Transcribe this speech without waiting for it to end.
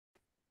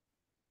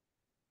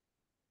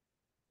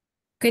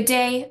Good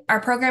day.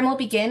 Our program will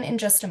begin in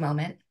just a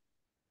moment.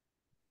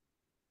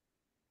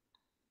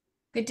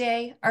 Good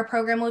day. Our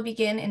program will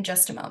begin in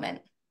just a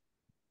moment.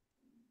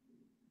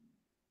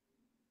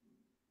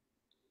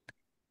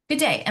 Good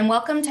day, and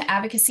welcome to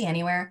Advocacy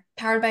Anywhere,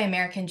 powered by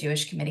American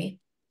Jewish Committee.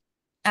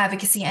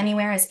 Advocacy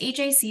Anywhere is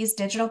AJC's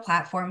digital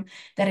platform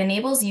that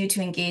enables you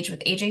to engage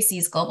with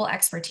AJC's global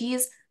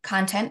expertise,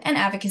 content, and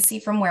advocacy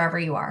from wherever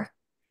you are.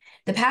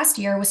 The past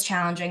year was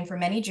challenging for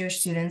many Jewish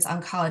students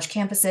on college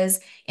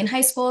campuses, in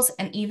high schools,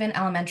 and even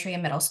elementary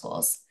and middle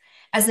schools.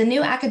 As the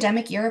new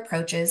academic year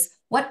approaches,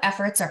 what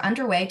efforts are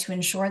underway to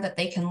ensure that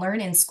they can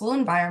learn in school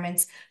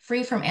environments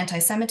free from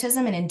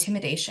antisemitism and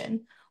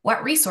intimidation?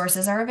 What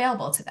resources are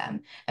available to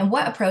them? And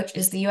what approach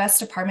is the U.S.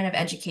 Department of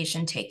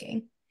Education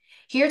taking?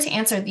 Here to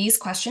answer these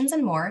questions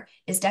and more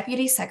is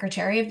Deputy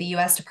Secretary of the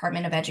U.S.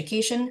 Department of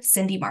Education,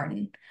 Cindy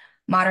Martin.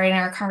 Moderating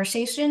our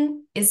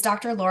conversation is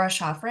Dr. Laura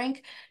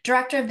Shaw-Frank,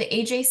 Director of the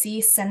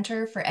AJC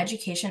Center for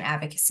Education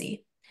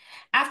Advocacy.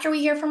 After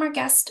we hear from our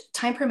guest,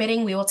 time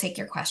permitting, we will take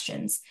your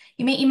questions.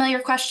 You may email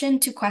your question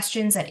to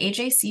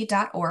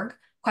questions@ajc.org.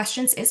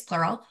 Questions is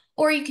plural,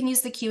 or you can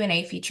use the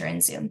Q&A feature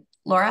in Zoom.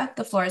 Laura,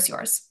 the floor is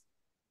yours.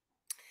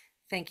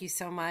 Thank you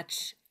so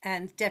much.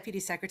 And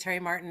Deputy Secretary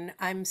Martin,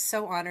 I'm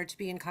so honored to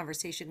be in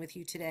conversation with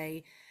you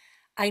today.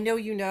 I know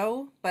you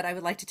know, but I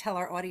would like to tell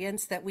our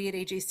audience that we at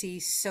AJC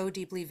so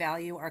deeply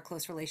value our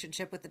close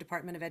relationship with the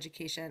Department of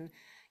Education.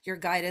 Your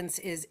guidance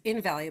is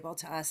invaluable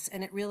to us,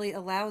 and it really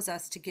allows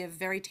us to give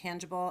very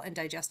tangible and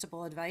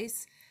digestible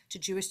advice to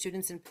Jewish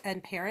students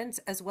and parents,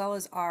 as well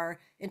as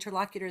our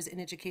interlocutors in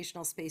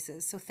educational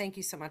spaces. So thank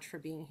you so much for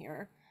being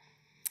here.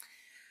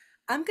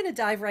 I'm going to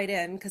dive right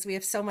in because we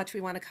have so much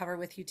we want to cover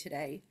with you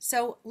today.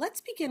 So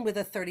let's begin with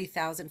a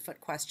 30,000-foot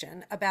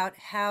question about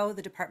how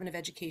the Department of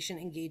Education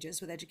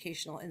engages with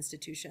educational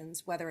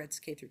institutions, whether it's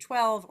K through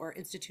 12 or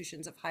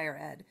institutions of higher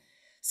ed.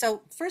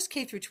 So first,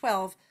 K through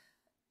 12,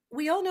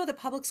 we all know that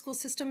public school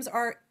systems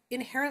are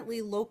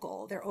inherently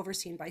local. They're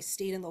overseen by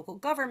state and local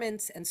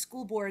governments and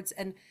school boards,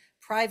 and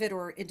private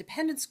or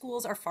independent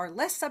schools are far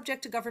less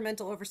subject to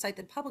governmental oversight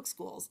than public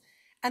schools.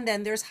 And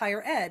then there's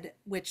higher ed,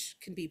 which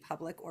can be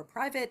public or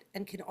private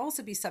and can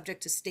also be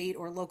subject to state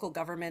or local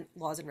government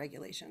laws and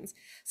regulations.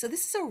 So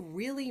this is a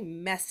really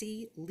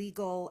messy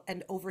legal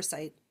and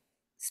oversight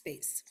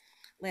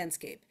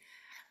landscape.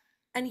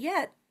 And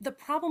yet the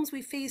problems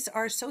we face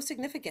are so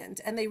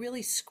significant and they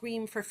really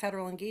scream for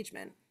federal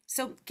engagement.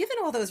 So given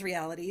all those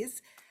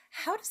realities,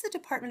 how does the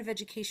Department of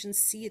Education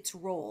see its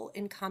role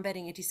in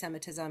combating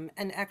anti-Semitism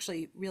and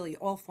actually really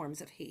all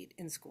forms of hate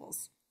in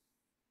schools?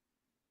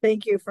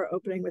 Thank you for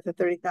opening with a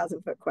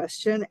 30,000-foot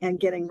question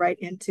and getting right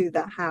into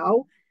the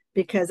how,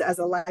 because as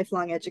a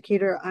lifelong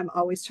educator, I'm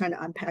always trying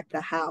to unpack the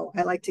how.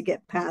 I like to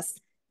get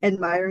past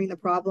admiring the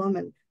problem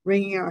and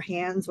wringing our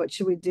hands. What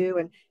should we do?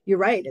 And you're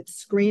right, it's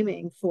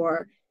screaming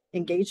for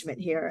engagement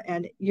here.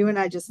 And you and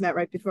I just met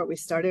right before we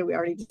started. We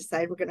already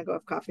decided we're going to go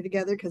have coffee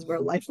together because we're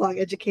lifelong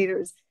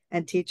educators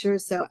and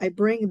teachers. So I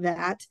bring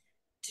that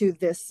to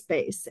this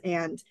space.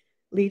 And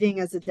leading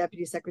as a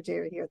deputy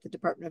secretary here at the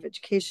Department of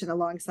Education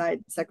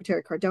alongside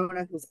Secretary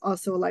Cardona, who's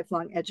also a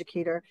lifelong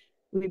educator.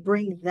 We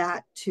bring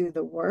that to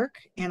the work.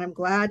 And I'm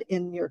glad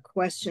in your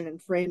question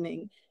and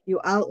framing, you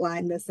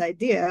outlined this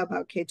idea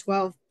about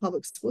K-12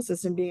 public school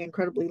system being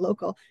incredibly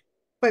local,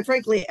 quite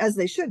frankly, as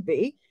they should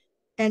be.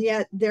 And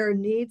yet there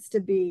needs to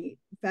be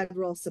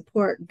federal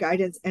support,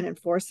 guidance, and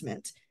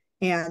enforcement.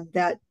 And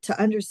that to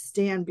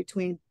understand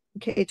between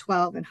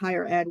K-12 and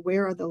higher ed,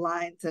 where are the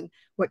lines and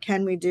what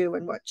can we do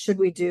and what should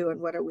we do and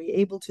what are we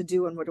able to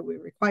do and what are we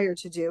required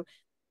to do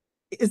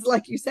is,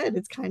 like you said,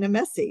 it's kind of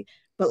messy.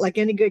 But like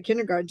any good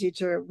kindergarten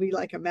teacher, we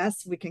like a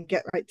mess. We can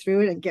get right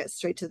through it and get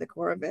straight to the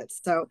core of it.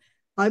 So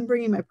I'm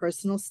bringing my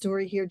personal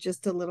story here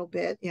just a little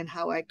bit in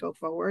how I go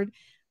forward.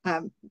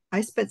 I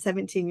spent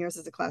 17 years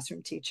as a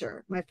classroom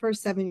teacher. My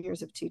first 7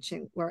 years of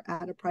teaching were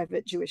at a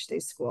private Jewish day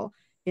school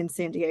in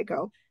San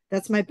Diego.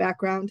 That's my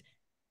background.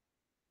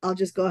 I'll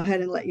just go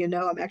ahead and let you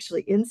know I'm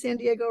actually in San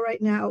Diego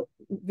right now,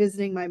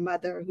 visiting my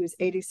mother, who's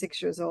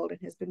 86 years old and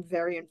has been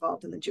very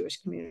involved in the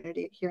Jewish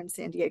community here in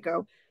San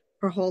Diego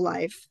her whole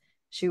life.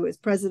 She was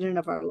president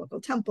of our local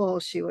temple.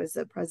 She was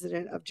the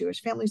president of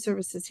Jewish Family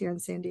Services here in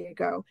San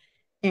Diego.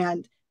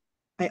 And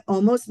I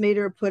almost made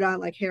her put on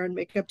like hair and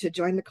makeup to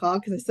join the call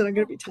because I said I'm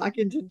going to be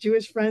talking to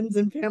Jewish friends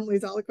and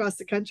families all across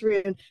the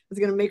country, and I was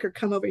going to make her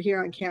come over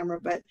here on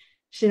camera, but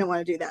she didn't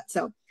want to do that.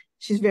 So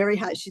she's very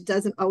high. She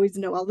doesn't always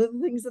know all of the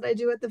things that I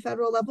do at the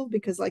federal level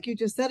because, like you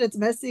just said, it's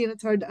messy and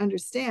it's hard to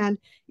understand,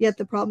 yet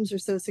the problems are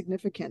so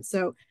significant.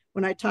 So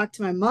when I talk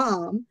to my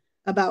mom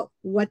about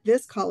what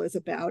this call is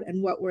about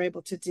and what we're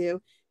able to do,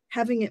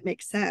 having it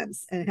make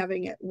sense and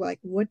having it like,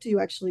 what do you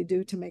actually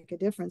do to make a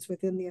difference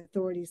within the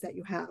authorities that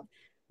you have?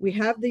 We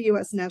have the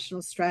U.S.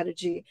 National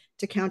Strategy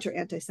to Counter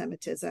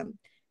Anti-Semitism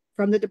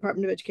from the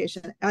Department of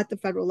Education at the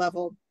federal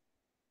level.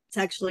 It's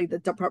actually the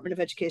Department of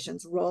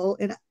Education's role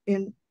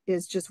in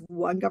is just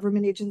one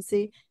government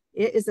agency.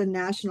 It is a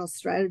national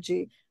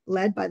strategy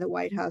led by the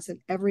White House, and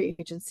every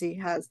agency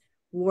has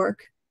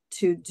work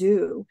to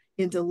do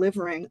in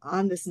delivering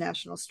on this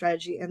national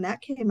strategy. And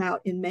that came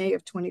out in May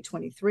of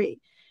 2023.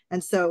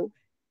 And so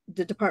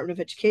the Department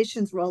of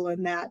Education's role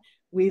in that,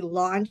 we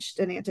launched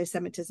an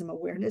anti-Semitism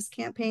awareness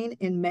campaign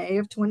in May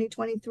of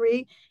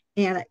 2023.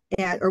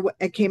 Or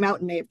it came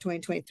out in May of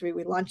 2023.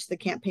 We launched the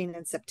campaign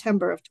in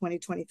September of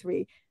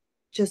 2023,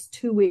 just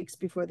 2 weeks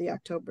before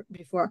October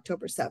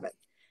 7th.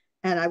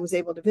 And I was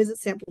able to visit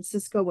San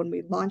Francisco when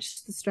we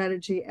launched the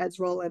strategy. Ed's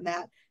role in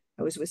that,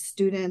 I was with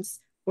students,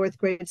 fourth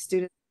grade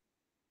students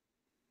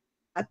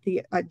at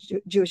the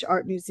Jewish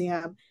Art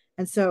Museum.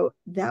 And so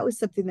that was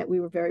something that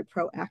we were very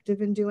proactive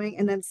in doing.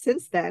 And then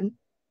since then,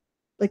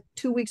 like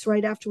 2 weeks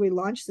right after we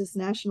launched this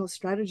national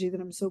strategy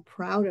that I'm so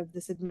proud of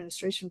this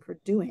administration for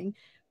doing,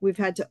 we've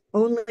had to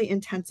only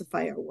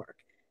intensify our work.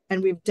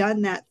 And we've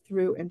done that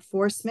through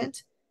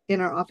enforcement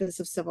in our Office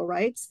of Civil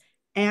Rights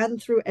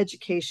and through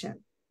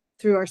education,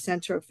 through our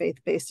Center of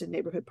Faith-Based and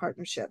Neighborhood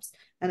Partnerships.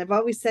 And I've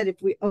always said,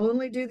 if we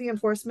only do the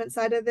enforcement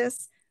side of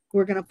this,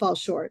 we're going to fall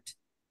short,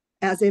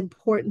 as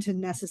important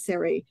and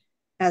necessary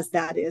as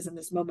that is and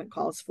this moment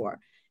calls for.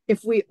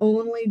 If we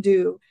only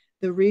do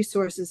the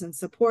resources and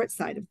support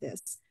side of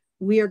this,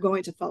 we are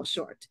going to fall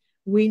short.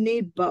 We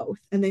need both,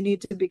 and they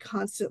need to be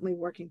constantly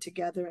working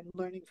together and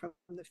learning from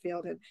the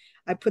field. And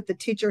I put the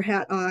teacher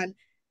hat on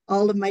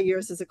all of my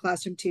years as a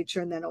classroom teacher,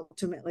 and then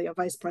ultimately a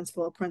vice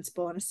principal, a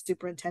principal, and a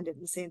superintendent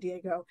in San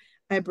Diego.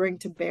 I bring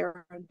to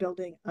bear on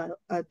building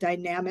a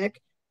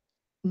dynamic,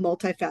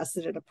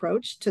 multifaceted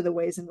approach to the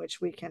ways in which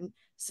we can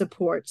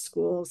support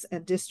schools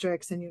and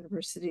districts and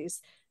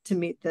universities to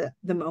meet the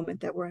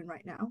moment that we're in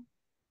right now.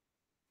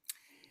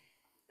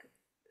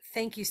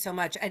 Thank you so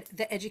much.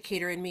 The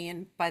educator in me,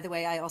 and by the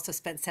way, I also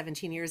spent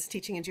 17 years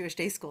teaching in Jewish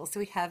day schools,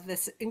 so we have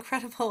this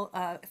incredible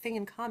thing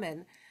in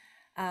common.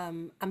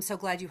 I'm so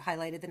glad you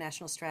highlighted the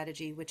national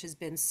strategy, which has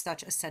been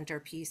such a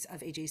centerpiece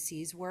of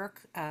AJC's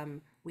work.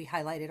 We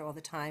highlight it all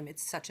the time.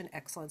 It's such an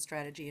excellent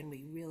strategy, and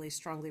we really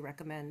strongly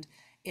recommend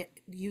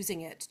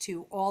using it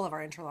to all of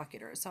our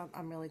interlocutors. So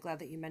I'm really glad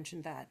that you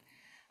mentioned that.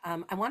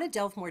 I want to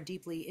delve more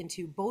deeply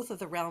into both of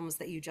the realms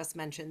that you just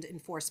mentioned,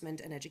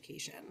 enforcement and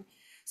education.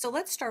 So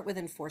let's start with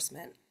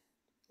enforcement.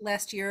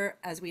 Last year,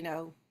 as we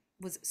know,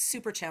 was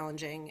super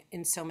challenging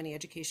in so many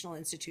educational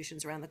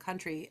institutions around the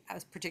country,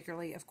 as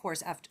particularly, of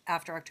course,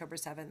 after October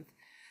 7th.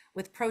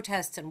 With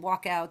protests and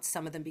walkouts,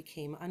 some of them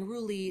became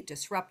unruly,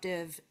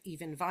 disruptive,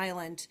 even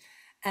violent,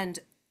 and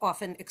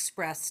often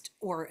expressed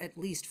or at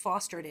least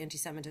fostered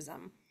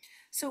anti-Semitism.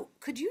 So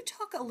could you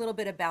talk a little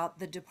bit about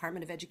the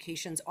Department of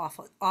Education's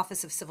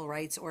Office of Civil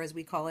Rights, or as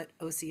we call it,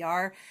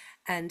 OCR,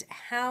 and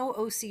how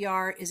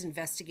OCR is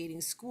investigating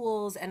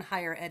schools and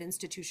higher ed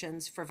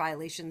institutions for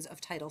violations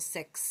of Title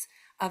VI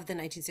of the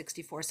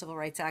 1964 Civil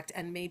Rights Act?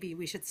 And maybe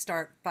we should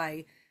start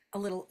by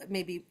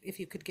maybe if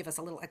you could give us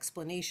a little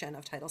explanation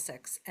of Title VI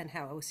and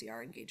how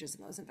OCR engages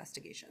in those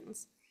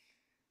investigations.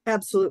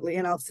 Absolutely.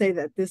 And I'll say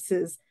that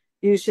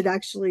you should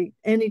actually,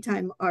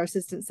 anytime our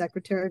Assistant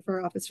Secretary for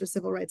our Office for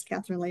Civil Rights,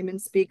 Catherine Lehman,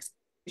 speaks,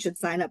 you should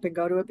sign up and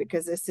go to it,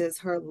 because this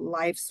is her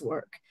life's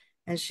work.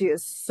 And she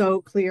is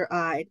so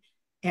clear-eyed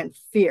and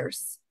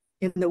fierce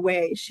in the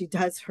way she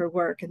does her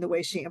work and the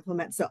way she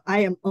implements. So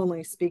I am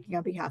only speaking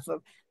on behalf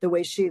of the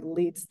way she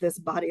leads this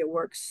body of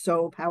work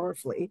so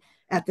powerfully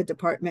at the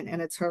department, and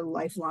it's her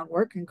lifelong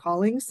work and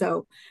calling.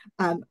 So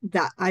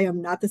that I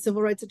am not the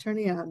civil rights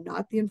attorney and I'm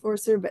not the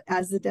enforcer, but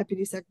as the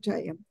Deputy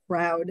Secretary, I am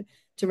proud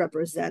to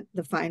represent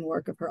the fine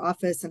work of her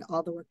office and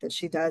all the work that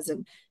she does.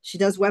 And she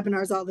does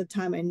webinars all the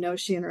time. I know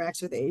she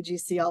interacts with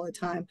AJC all the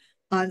time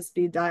on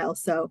speed dial.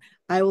 So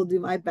I will do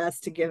my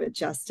best to give it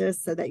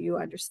justice so that you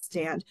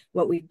understand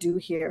what we do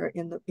here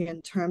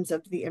in terms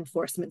of the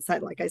enforcement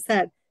side. Like I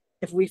said,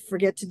 if we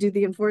forget to do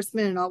the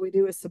enforcement and all we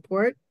do is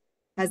support,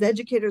 as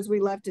educators,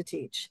 we love to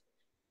teach,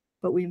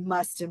 but we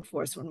must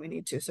enforce when we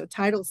need to. So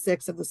Title VI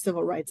of the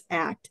Civil Rights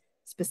Act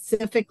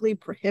specifically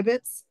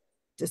prohibits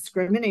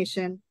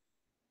discrimination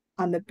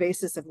on the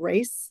basis of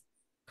race,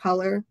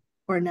 color,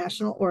 or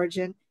national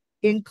origin,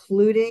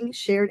 including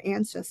shared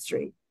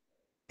ancestry.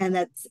 And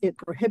it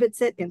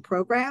prohibits it in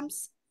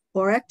programs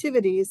or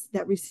activities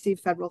that receive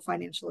federal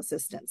financial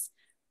assistance.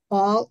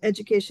 All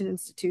education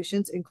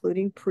institutions,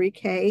 including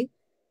pre-K,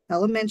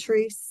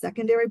 elementary,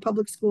 secondary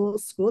public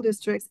schools, school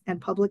districts,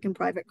 and public and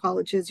private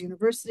colleges,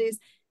 universities,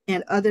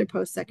 and other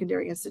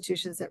post-secondary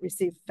institutions that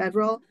receive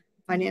federal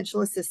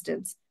financial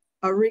assistance,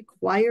 are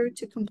required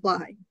to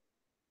comply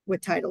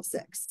with Title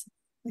VI.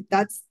 Like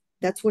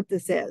that's what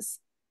this is.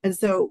 And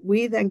so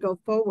we then go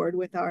forward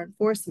with our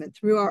enforcement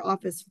through our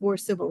Office for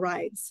Civil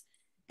Rights.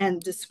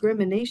 And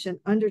discrimination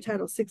under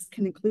Title VI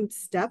can include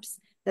steps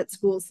that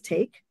schools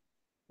take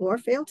or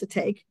fail to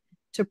take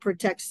to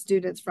protect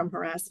students from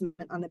harassment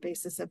on the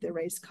basis of their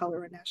race,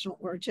 color, and national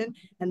origin.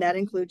 And that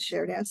includes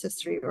shared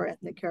ancestry or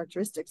ethnic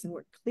characteristics. And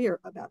we're clear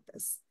about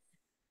this.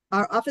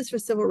 Our Office for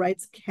Civil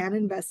Rights can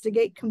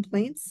investigate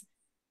complaints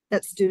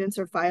that students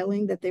are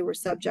filing that they were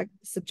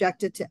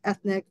subjected to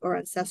ethnic or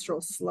ancestral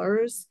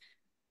slurs,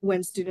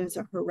 when students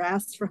are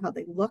harassed for how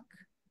they look,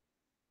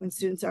 when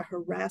students are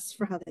harassed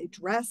for how they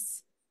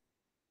dress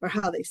or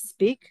how they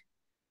speak,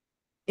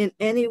 in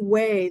any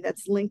way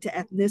that's linked to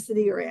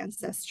ethnicity or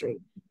ancestry,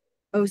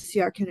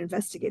 OCR can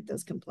investigate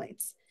those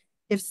complaints.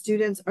 If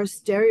students are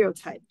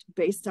stereotyped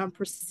based on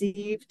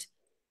perceived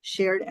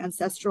shared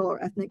ancestral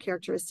or ethnic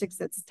characteristics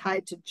that's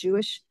tied to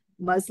Jewish,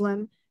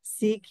 Muslim,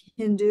 Sikh,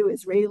 Hindu,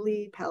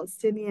 Israeli,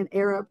 Palestinian,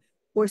 Arab,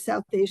 or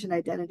South Asian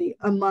identity,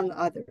 among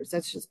others.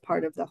 That's just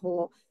part of the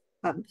whole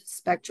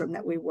spectrum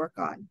that we work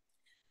on.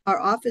 Our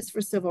Office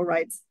for Civil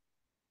Rights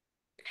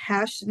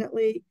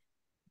passionately,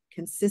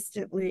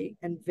 consistently,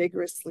 and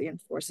vigorously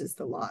enforces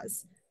the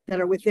laws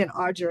that are within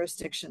our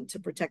jurisdiction to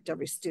protect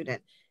every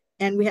student.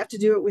 And we have to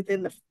do it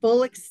within the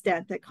full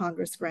extent that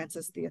Congress grants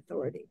us the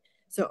authority.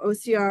 So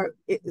OCR,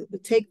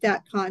 take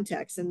that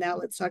context, and now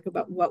let's talk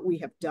about what we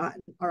have done.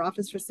 Our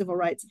Office for Civil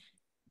Rights,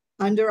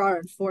 under our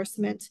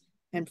enforcement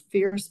and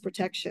fierce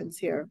protections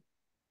here,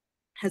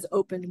 has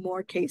opened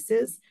more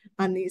cases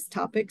on these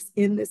topics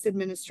in this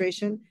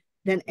administration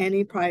than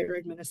any prior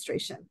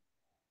administration,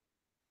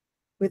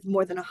 with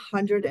more than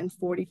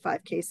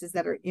 145 cases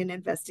that are in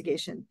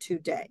investigation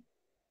today.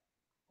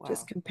 Wow.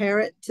 Just compare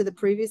it to the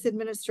previous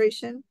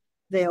administration,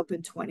 they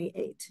opened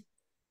 28.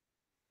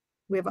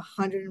 We have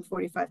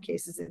 145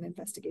 cases in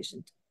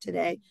investigation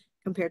today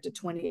compared to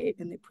 28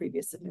 in the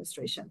previous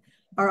administration.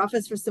 Our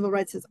Office for Civil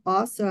Rights has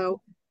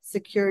also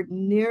secured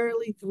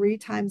nearly 3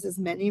 times as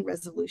many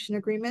resolution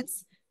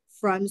agreements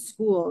from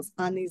schools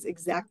on these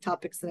exact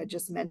topics that I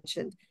just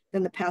mentioned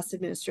than the past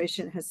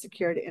administration has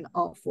secured in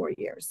all 4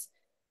 years.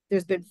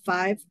 There's been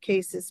 5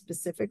 cases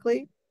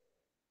specifically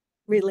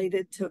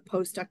related to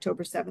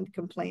post-October 7th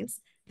complaints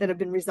that have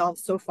been resolved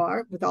so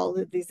far. With all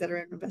of these that are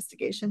in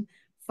investigation,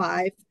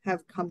 5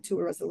 have come to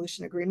a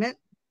resolution agreement.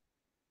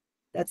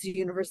 That's the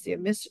University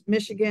of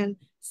Michigan,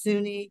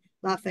 SUNY,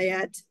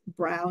 Lafayette,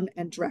 Brown,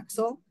 and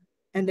Drexel.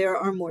 And there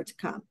are more to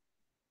come.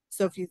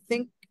 So if you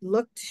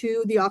look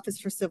to the Office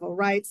for Civil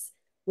Rights,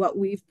 what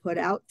we've put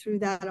out through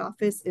that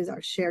office is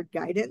our shared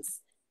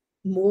guidance.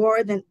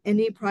 More than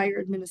any prior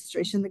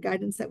administration, the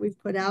guidance that we've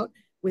put out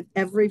with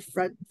every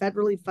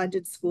federally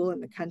funded school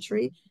in the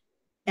country.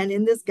 And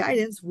in this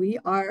guidance, we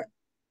are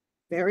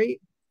very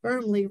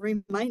firmly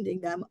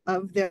reminding them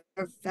of their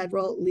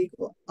federal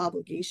legal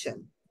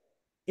obligation.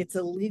 It's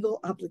a legal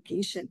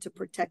obligation to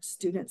protect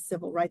students'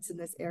 civil rights in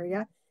this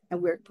area.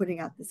 And we're putting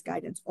out this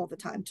guidance all the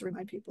time to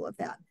remind people of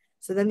that.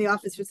 So then the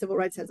Office for Civil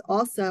Rights has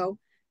also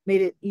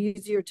made it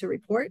easier to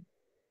report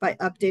by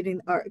updating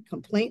our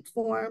complaint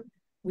form.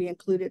 We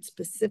included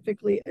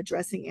specifically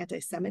addressing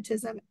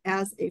antisemitism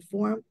as a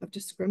form of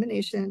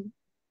discrimination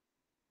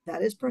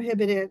that is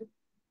prohibited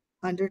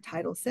under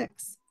Title VI.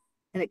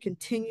 And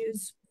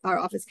our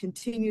office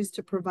continues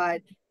to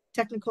provide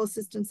technical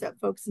assistance that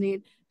folks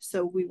need.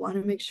 So we want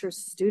to make sure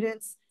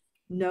students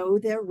know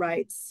their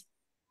rights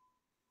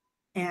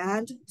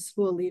and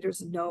school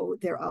leaders know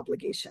their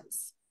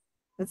obligations.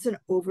 That's an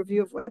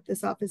overview of what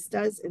this office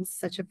does in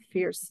such a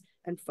fierce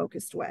and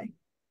focused way.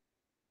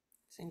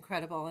 It's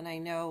incredible. And I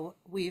know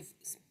we've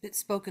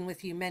spoken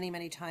with you many,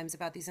 many times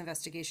about these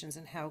investigations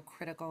and how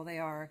critical they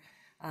are.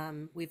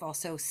 We've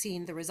also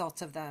seen the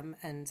results of them,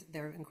 and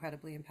they're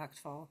incredibly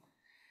impactful.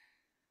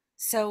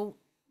 So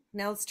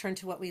now let's turn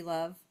to what we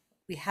love.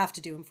 We have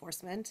to do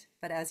enforcement,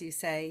 but as you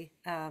say,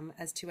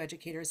 as 2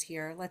 educators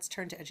here, let's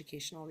turn to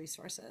educational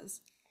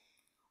resources.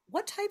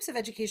 What types of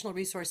educational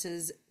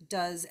resources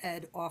does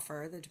Ed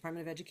offer, the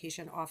Department of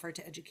Education offer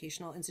to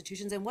educational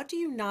institutions, and what do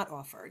you not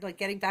offer? Like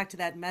getting back to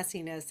that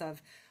messiness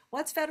of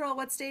what's federal,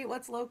 what's state,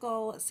 what's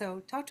local.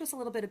 So talk to us a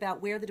little bit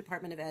about where the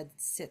Department of Ed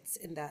sits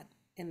in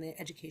the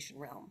education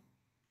realm.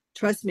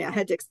 Trust me, I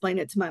had to explain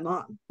it to my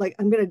mom. Like,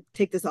 I'm going to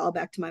take this all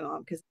back to my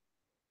mom because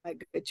my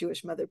good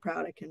Jewish mother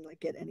proud. I can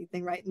get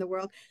anything right in the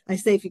world. I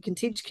say, if you can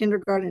teach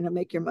kindergarten and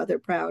make your mother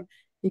proud,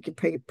 you can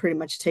pretty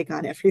much take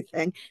on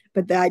everything.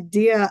 But the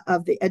idea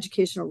of the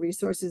educational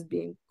resources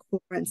being core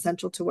and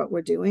central to what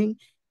we're doing,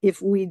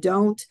 if we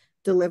don't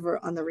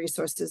deliver on the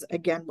resources,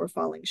 again, we're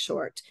falling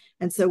short.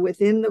 And so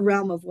within the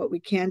realm of what we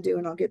can do,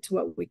 and I'll get to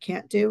what we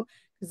can't do,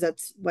 because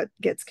that's what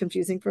gets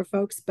confusing for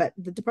folks, but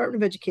the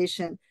Department of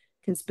Education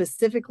can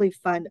specifically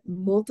fund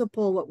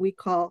multiple what we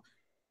call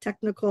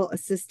technical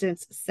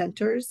assistance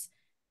centers.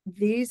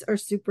 These are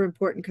super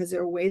important because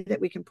they're a way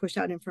that we can push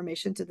out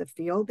information to the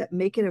field that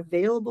make it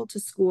available to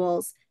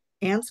schools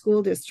and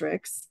school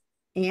districts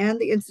and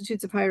the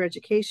institutes of higher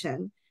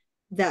education,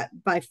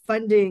 that by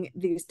funding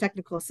these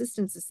technical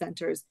assistance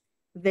centers,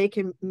 they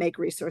can make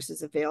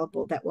resources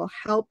available that will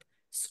help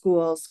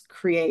schools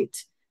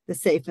create the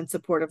safe and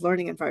supportive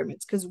learning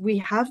environments. Because we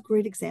have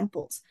great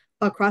examples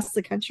across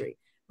the country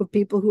of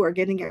people who are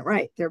getting it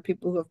right. There are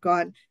people who have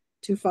gone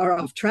too far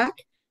off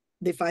track.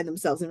 They find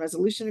themselves in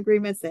resolution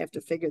agreements. They have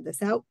to figure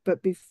this out.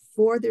 But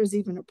before there's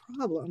even a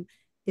problem,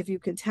 if you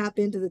can tap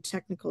into the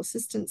technical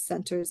assistance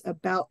centers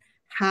about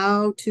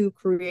how to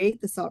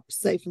create the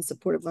safe and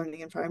supportive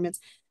learning environments,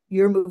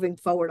 you're moving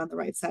forward on the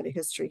right side of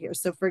history here.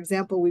 So for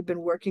example, we've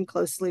been working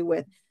closely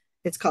with,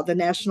 it's called the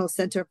National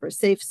Center for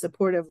Safe,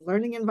 Supportive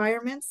Learning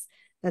Environments.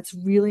 That's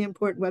really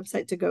important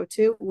website to go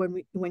to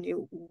when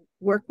you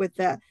work with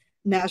the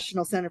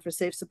National Center for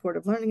Safe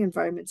Supportive Learning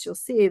Environments, you'll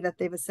see that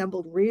they've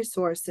assembled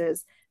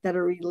resources that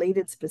are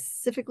related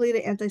specifically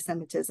to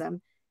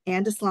anti-Semitism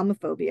and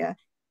Islamophobia,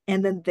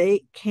 and then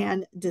they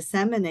can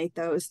disseminate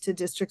those to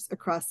districts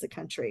across the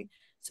country.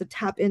 So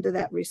tap into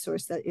that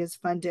resource that is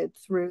funded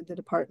through the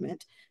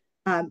department.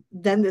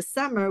 Then this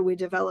summer, we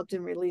developed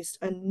and released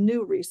a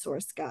new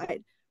resource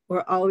guide.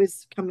 We're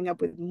always coming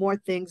up with more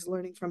things,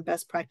 learning from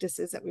best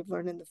practices that we've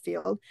learned in the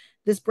field.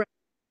 This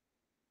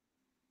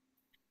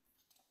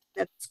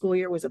that school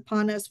year was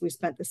upon us. We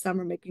spent the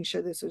summer making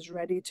sure this was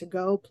ready to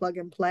go, plug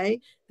and play.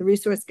 The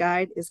resource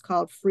guide is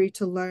called Free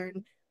to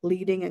Learn,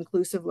 Leading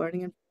Inclusive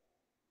Learning.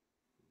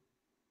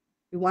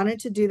 We wanted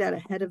to do that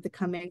ahead of the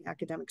coming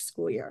academic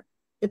school year.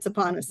 It's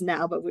upon us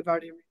now, but we've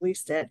already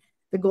released it.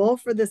 The goal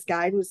for this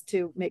guide was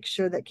to make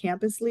sure that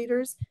campus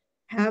leaders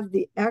have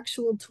the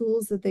actual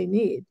tools that they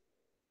need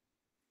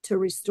to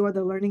restore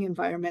the learning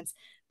environments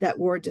that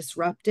were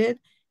disrupted.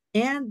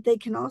 And they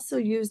can also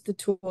use the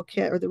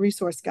toolkit or the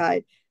resource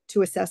guide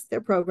to assess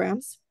their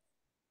programs.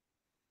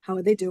 How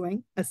are they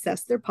doing?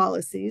 Assess their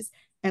policies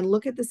and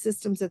look at the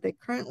systems that they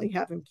currently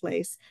have in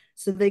place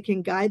so they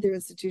can guide their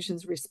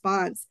institution's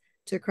response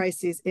to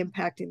crises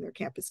impacting their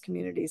campus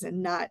communities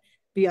and not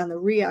be on the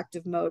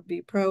reactive mode,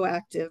 be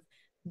proactive,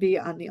 be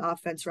on the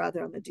offense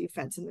rather on the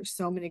defense. And there's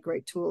so many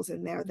great tools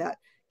in there that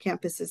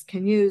campuses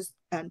can use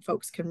and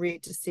folks can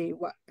read to see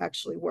what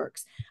actually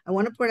works. I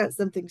want to point out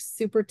something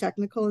super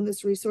technical in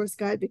this resource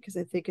guide because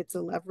I think it's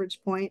a leverage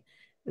point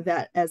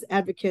that as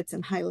advocates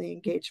and highly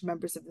engaged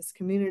members of this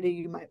community,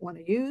 you might want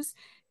to use.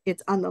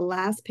 It's on the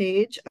last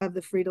page of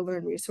the Free to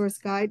Learn resource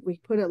guide. We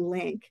put a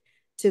link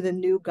to the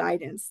new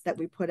guidance that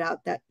we put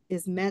out that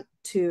is meant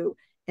to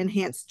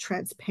enhance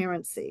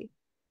transparency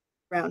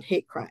around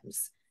hate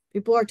crimes.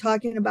 People are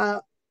talking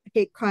about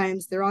hate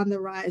crimes. They're on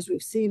the rise.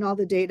 We've seen all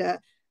the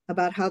data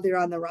about how they're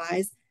on the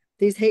rise.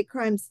 These hate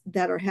crimes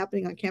that are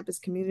happening on campus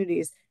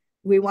communities,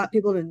 we want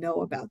people to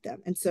know about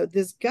them. And so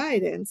this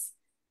guidance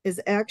is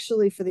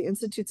actually for the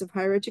institutes of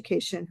higher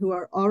education who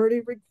are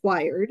already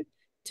required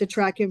to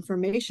track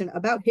information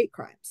about hate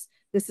crimes.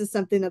 This is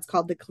something that's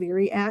called the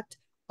Clery Act.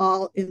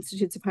 All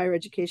institutes of higher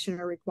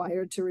education are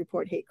required to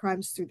report hate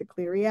crimes through the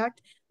Clery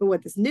Act. But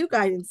what this new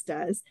guidance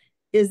does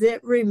is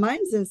it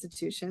reminds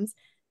institutions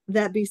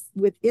that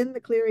within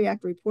the Clery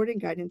Act reporting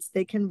guidance,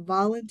 they can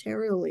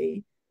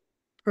voluntarily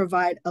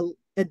provide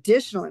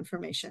additional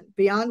information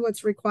beyond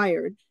what's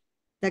required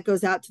that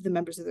goes out to the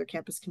members of their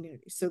campus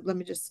community. So let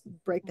me just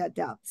break that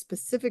down.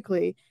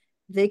 Specifically,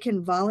 they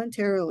can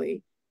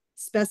voluntarily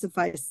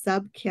specify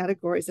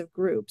subcategories of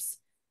groups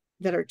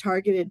that are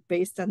targeted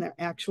based on their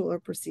actual or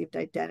perceived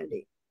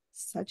identity,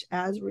 such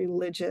as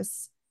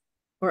religious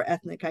or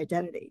ethnic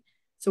identity.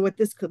 So what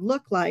this could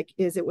look like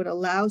is it would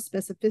allow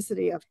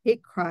specificity of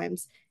hate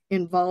crimes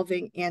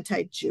involving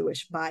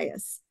anti-Jewish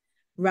bias.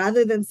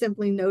 Rather than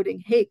simply noting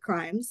hate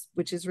crimes,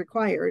 which is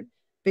required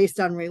based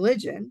on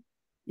religion,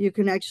 you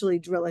can actually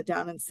drill it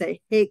down and say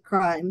hate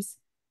crimes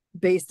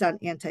based on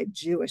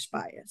anti-Jewish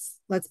bias.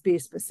 Let's be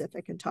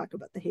specific and talk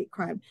about the hate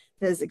crime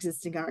that is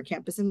existing on our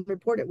campus and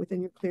report it within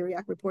your Clery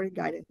Act reporting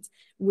guidance.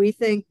 We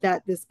think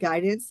that this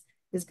guidance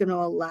is going to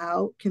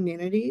allow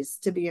communities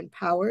to be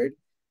empowered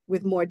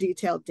with more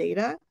detailed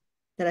data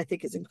that I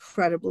think is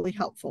incredibly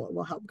helpful. It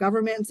will help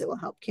governments, it will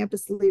help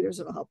campus leaders,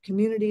 it will help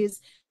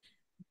communities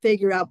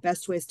figure out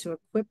best ways to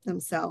equip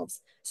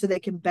themselves so they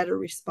can better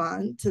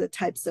respond to the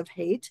types of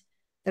hate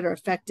that are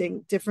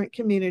affecting different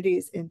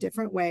communities in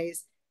different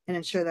ways and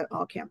ensure that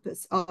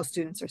all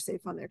students are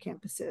safe on their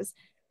campuses.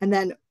 And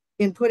then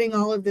in putting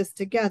all of this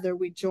together,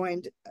 we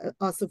joined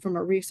also from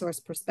a resource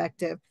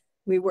perspective.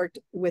 We worked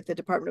with the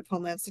Department of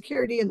Homeland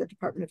Security and the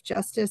Department of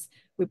Justice.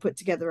 We put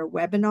together a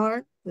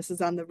webinar. This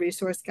is on the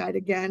resource guide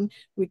again.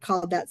 We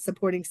called that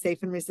Supporting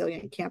Safe and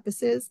Resilient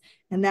Campuses.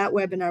 And that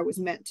webinar was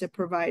meant to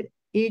provide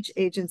each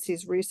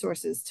agency's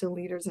resources to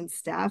leaders and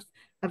staff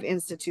of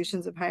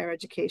institutions of higher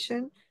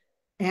education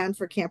and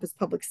for campus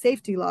public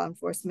safety law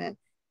enforcement.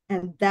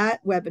 And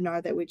that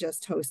webinar that we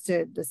just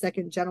hosted, the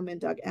second gentleman,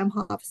 Doug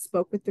Emhoff,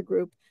 spoke with the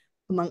group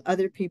among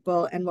other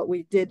people. And what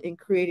we did in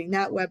creating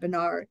that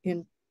webinar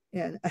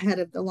ahead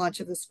of the launch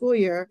of the school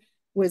year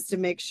was to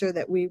make sure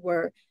that we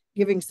were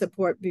giving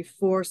support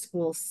before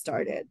school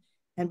started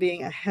and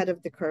being ahead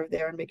of the curve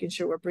there and making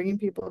sure we're bringing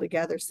people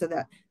together so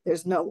that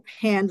there's no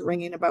hand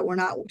wringing about we're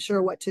not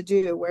sure what to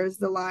do. Where's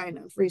the line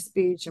on free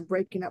speech and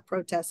breaking up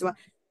protests?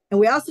 And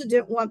we also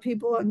didn't want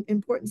people and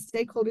important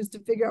stakeholders to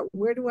figure out,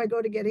 where do I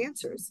go to get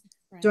answers?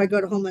 Right. Do I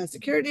go to Homeland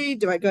Security?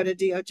 Do I go to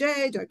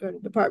DOJ? Do I go to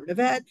Department of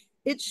Ed?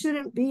 It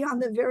shouldn't be on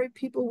the very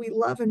people we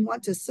love and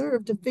want to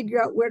serve to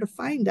figure out where to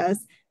find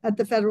us at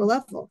the federal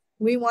level.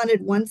 We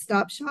wanted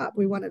one-stop shop.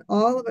 We wanted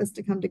all of us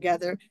to come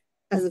together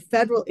as a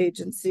federal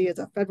agency, as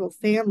a federal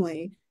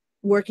family,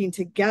 working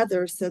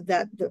together so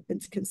that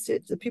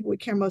the people we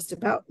care most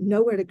about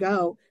know where to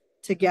go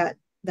to get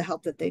the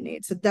help that they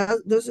need. So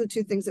those are the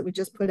two things that we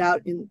just put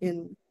out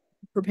in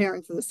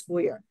preparing for the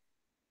school year.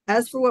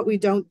 As for what we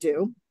don't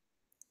do,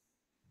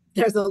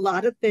 there's a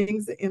lot of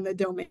things in the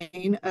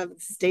domain of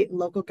state and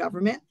local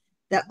government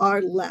that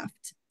are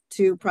left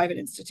to private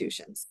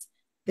institutions.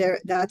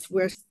 That's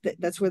where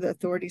the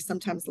authorities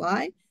sometimes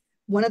lie.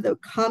 One of the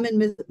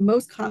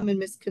most common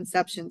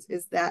misconceptions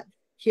is that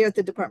here at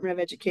the Department of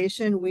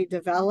Education, we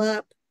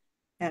develop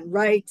and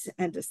write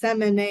and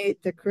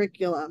disseminate the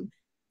curriculum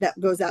that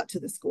goes out to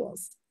the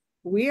schools.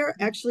 We are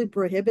actually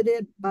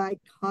prohibited by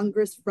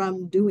Congress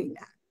from doing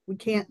that. We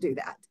can't do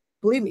that.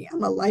 Believe me,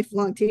 I'm a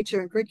lifelong teacher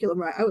and curriculum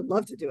writer. I would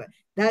love to do it.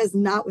 That is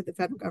not what the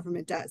federal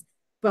government does.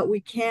 But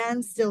we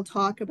can still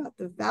talk about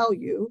the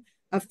value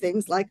of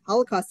things like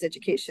Holocaust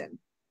education.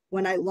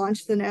 When I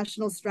launched the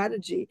national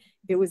strategy,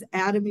 it was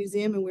at a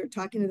museum and we were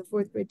talking to the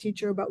fourth grade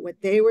teacher about what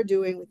they were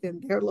doing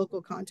within their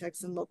local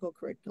context and local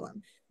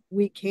curriculum.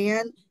 We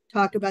can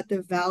talk about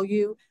the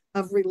value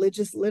of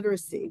religious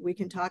literacy. We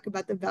can talk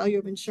about the value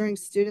of ensuring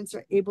students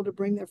are able to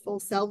bring their full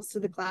selves to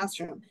the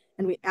classroom.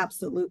 And we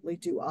absolutely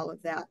do all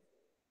of that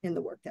in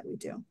the work that we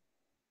do.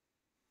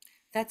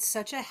 That's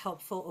such a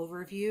helpful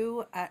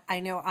overview. I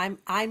know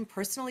I'm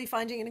personally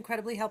finding it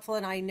incredibly helpful,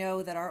 and I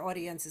know that our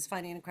audience is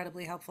finding it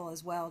incredibly helpful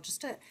as well,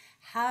 just to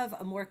have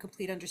a more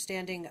complete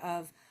understanding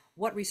of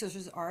what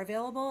resources are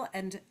available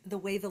and the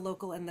way the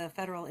local and the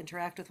federal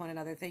interact with one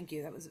another. Thank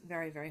you. That was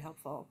very, very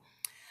helpful.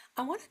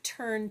 I want to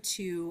turn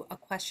to a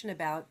question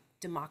about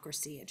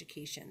democracy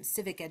education,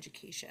 civic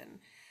education.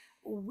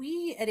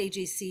 We at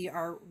AJC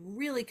are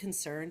really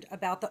concerned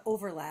about the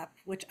overlap,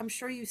 which I'm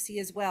sure you see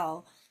as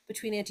well,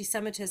 between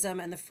anti-Semitism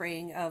and the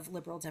fraying of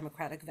liberal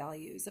democratic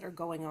values that are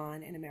going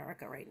on in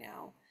America right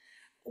now.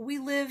 We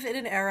live in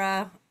an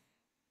era,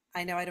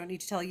 I know I don't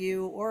need to tell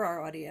you or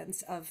our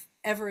audience, of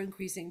ever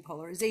increasing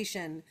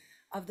polarization,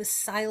 of the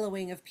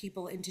siloing of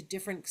people into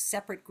different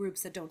separate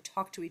groups that don't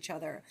talk to each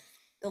other,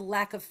 the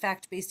lack of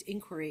fact-based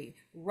inquiry,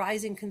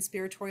 rising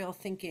conspiratorial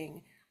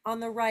thinking on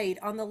the right,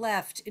 on the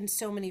left, in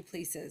so many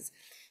places,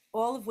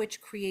 all of which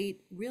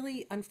create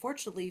really,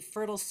 unfortunately,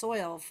 fertile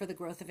soil for the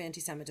growth of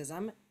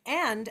anti-Semitism,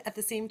 and at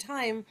the same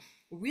time,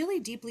 really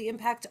deeply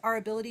impact our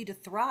ability to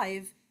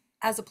thrive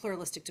as a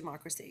pluralistic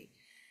democracy.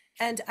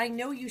 And I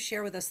know you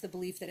share with us the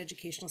belief that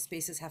educational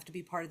spaces have to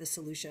be part of the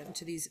solution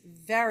to these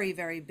very,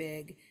 very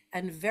big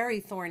and very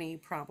thorny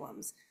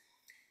problems.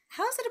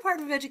 How's the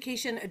Department of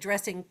Education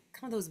addressing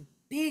kind of those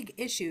big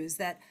issues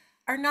that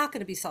are not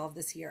going to be solved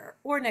this year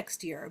or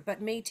next year,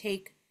 but may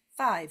take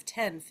 5,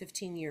 10,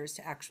 15 years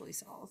to actually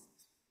solve?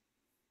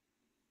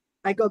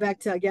 I go back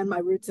to, again, my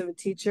roots of a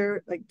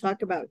teacher, like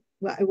talk about,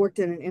 well, I worked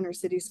in an inner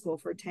city school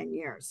for 10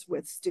 years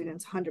with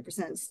students,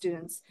 100%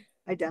 students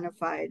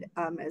identified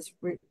as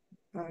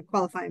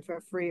qualifying for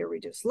a free or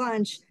reduced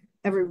lunch,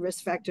 every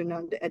risk factor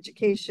known to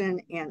education.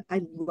 And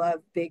I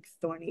love big,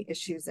 thorny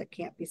issues that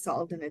can't be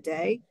solved in a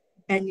day.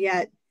 And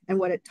yet, and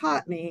what it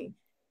taught me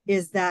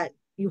is that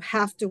you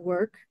have to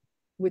work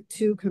with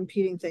two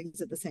competing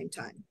things at the same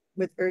time,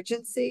 with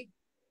urgency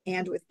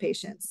and with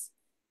patience.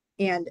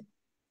 And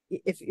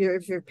if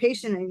you're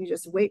patient and you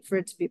just wait for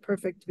it to be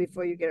perfect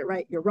before you get it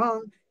right, you're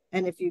wrong.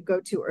 And if you go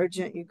too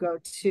urgent, you go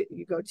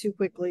too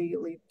quickly, you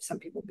leave some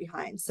people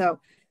behind. So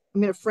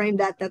I'm going to frame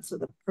that. That's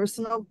the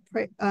personal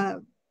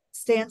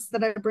stance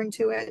that I bring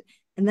to it.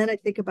 And then I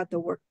think about the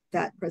work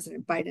that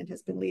President Biden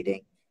has been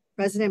leading.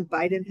 President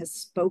Biden has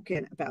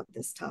spoken about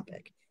this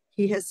topic.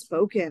 He has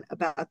spoken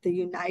about the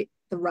Unite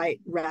the Right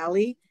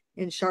rally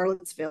in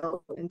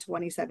Charlottesville in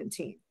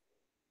 2017.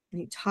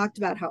 And he talked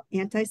about how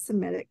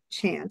anti-Semitic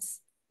chants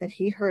that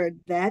he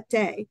heard that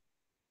day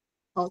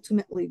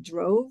ultimately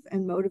drove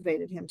and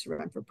motivated him to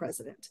run for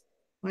president.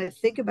 When I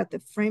think about the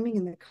framing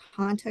and the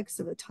context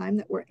of the time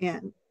that we're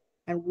in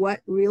and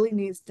what really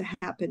needs to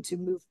happen to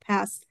move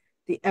past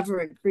the ever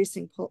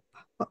increasing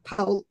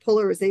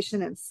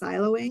polarization and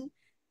siloing,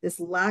 this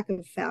lack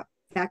of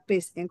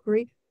fact-based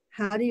inquiry,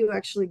 how do you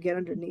actually get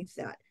underneath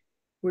that?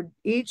 We're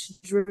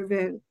each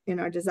driven in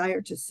our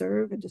desire to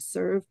serve and to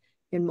serve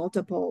in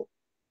multiple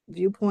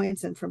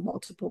viewpoints and from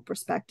multiple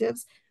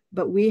perspectives.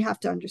 But we have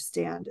to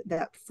understand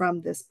that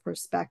from this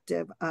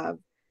perspective of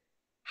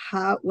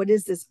what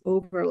is this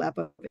overlap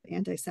of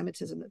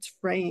anti-Semitism that's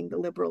fraying the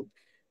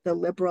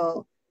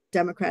liberal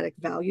democratic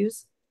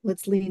values?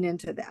 Let's lean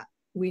into that.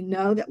 We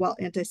know that while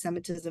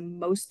anti-Semitism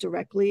most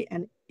directly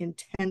and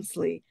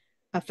intensely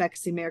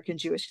affects the American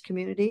Jewish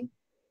community,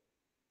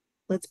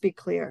 let's be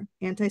clear,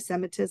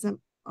 anti-Semitism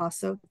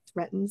also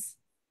threatens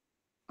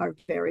our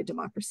very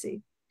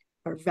democracy,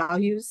 our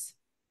values,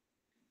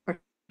 our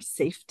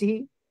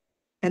safety,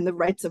 and the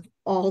rights of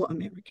all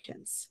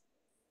Americans.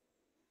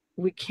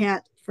 We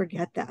can't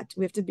forget that.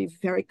 We have to be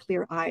very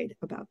clear-eyed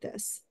about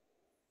this.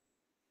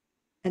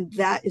 And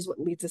that is what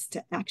leads us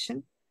to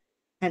action,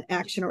 and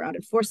action around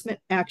enforcement,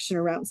 action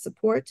around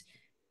support.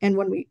 And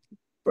when we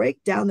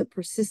break down the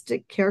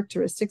persistent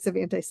characteristics of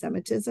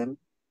anti-Semitism,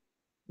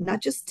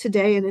 not just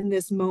today and in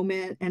this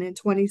moment and in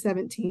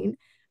 2017,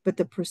 but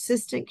the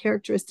persistent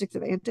characteristics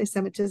of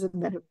anti-Semitism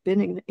that have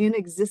been in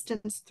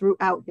existence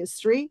throughout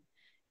history,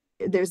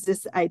 there's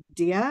this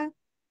idea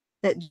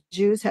that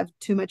Jews have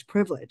too much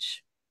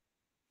privilege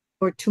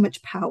or too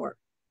much power.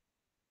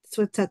 That's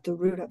what's at the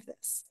root of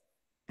this.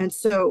 And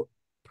so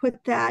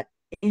put that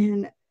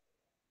in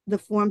the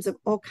forms of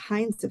all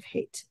kinds of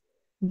hate,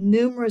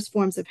 numerous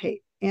forms of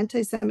hate.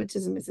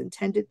 Anti-Semitism is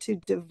intended to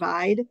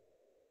divide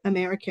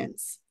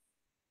Americans,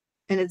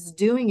 and it's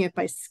doing it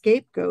by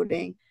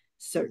scapegoating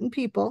certain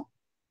people,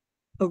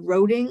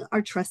 eroding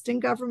our trust in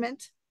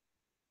government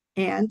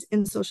and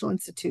in social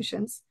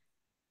institutions,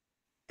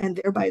 and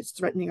thereby it's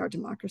threatening our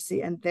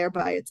democracy, and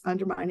thereby it's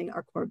undermining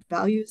our core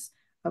values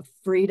of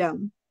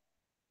freedom,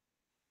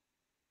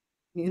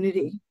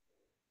 unity,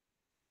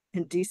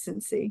 and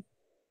decency.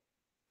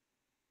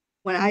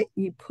 When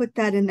you put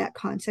that in that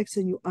context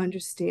and you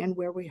understand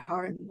where we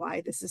are and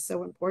why this is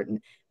so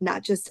important,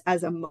 not just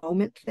as a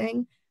moment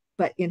thing,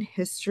 but in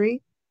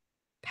history,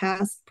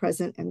 past,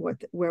 present, and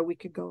where we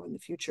could go in the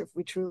future if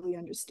we truly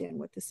understand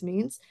what this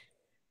means.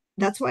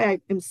 That's why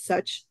I am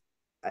such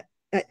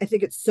I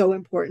think it's so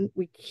important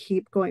we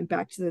keep going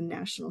back to the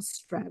national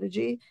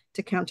strategy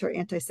to counter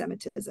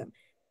anti-Semitism.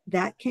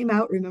 That came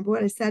out, remember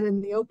what I said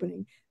in the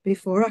opening,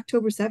 before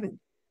October 7th.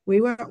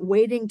 We weren't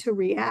waiting to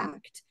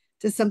react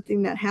to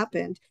something that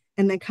happened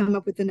and then come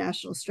up with the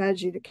national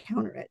strategy to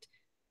counter it.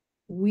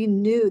 We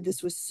knew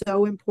this was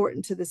so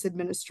important to this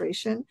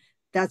administration.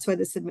 That's why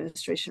this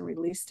administration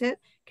released it.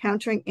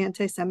 Countering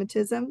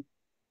anti-Semitism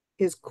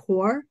is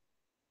core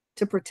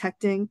to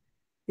protecting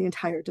the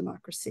entire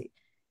democracy.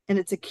 And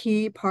it's a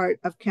key part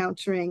of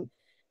countering,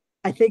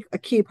 I think a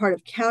key part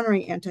of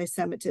countering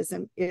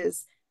anti-Semitism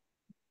is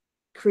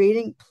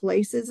creating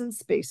places and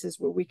spaces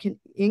where we can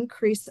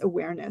increase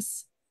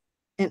awareness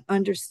and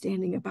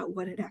understanding about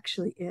what it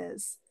actually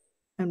is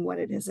and what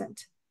it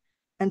isn't.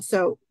 And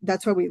so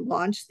that's why we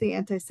launched the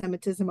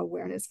Anti-Semitism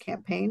Awareness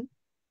Campaign.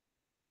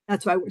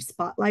 That's why we're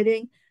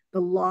spotlighting the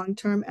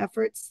long-term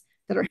efforts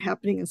that are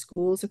happening in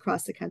schools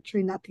across the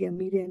country, not the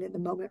immediate in the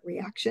moment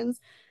reactions,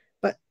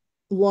 but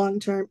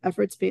long-term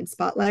efforts being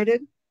spotlighted.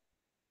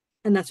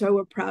 And that's why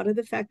we're proud of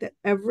the fact that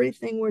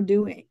everything we're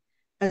doing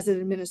as an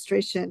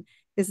administration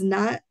is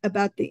not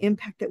about the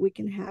impact that we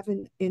can have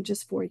in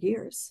just 4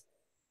 years.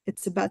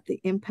 It's about the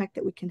impact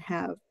that we can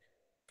have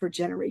for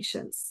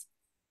generations.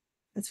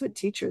 That's what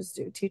teachers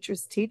do.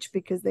 Teachers teach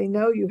because they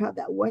know you have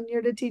that 1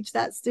 year to teach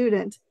that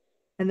student,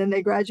 and then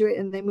they graduate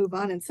and they move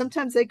on. And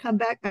sometimes they come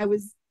back. I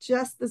was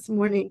just this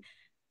morning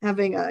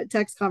having a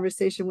text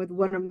conversation with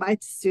one of my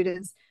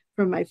students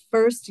from my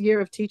first year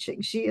of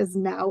teaching. She is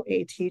now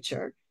a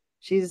teacher.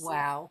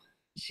 Wow.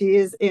 She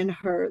is in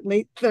her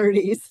late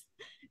 30s.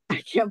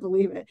 I can't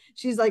believe it.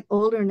 She's like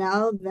older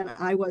now than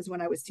I was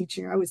when I was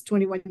teaching her. I was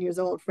 21 years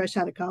old, fresh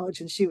out of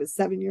college, and she was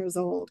 7 years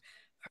old.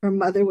 Her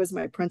mother was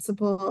my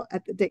principal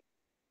at the day.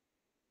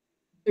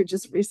 Who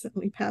just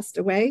recently passed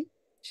away.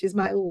 She's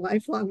my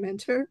lifelong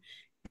mentor.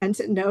 And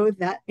to know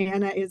that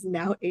Anna is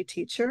now a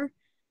teacher,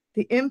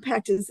 the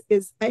impact is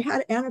I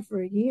had Anna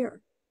for a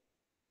year,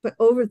 but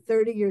over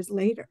 30 years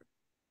later,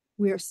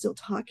 we are still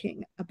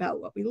talking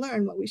about what we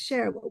learn, what we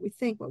share, what we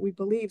think, what we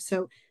believe.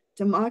 So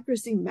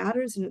democracy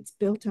matters, and it's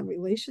built on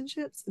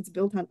relationships. It's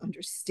built on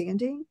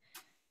understanding,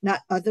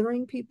 not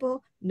othering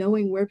people,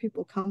 knowing where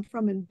people come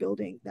from and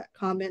building that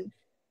common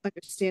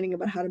understanding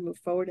about how to move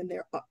forward. And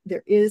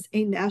there is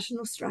a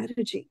national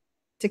strategy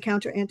to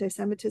counter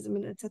anti-Semitism,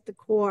 and it's at the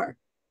core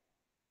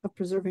of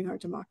preserving our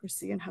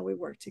democracy and how we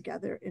work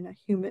together in a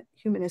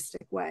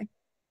humanistic way.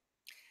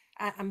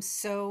 I'm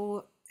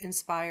so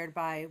inspired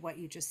by what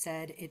you just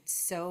said. It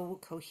so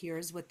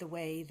coheres with the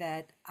way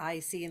that I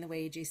see and the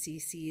way AJC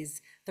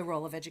sees the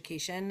role of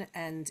education.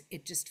 And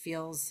it just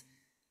feels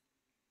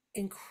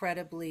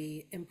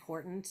incredibly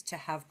important to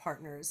have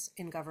partners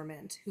in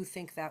government who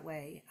think that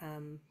way.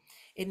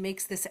 It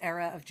makes this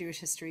era of Jewish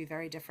history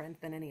very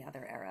different than any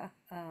other era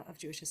of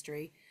Jewish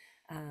history.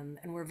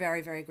 And we're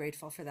very, very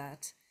grateful for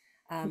that.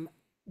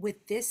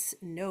 With this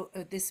note,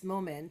 this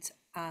moment,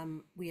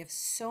 we have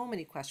so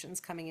many questions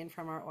coming in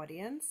from our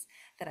audience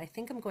that I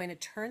think I'm going to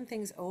turn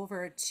things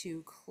over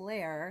to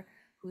Claire,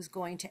 who's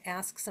going to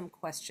ask some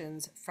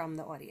questions from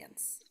the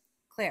audience.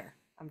 Claire,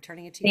 I'm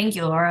turning it to you. Thank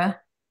you, Laura.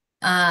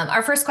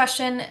 Our first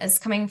question is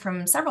coming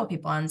from several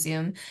people on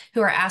Zoom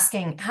who are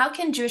asking, how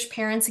can Jewish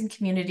parents and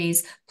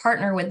communities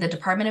partner with the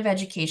Department of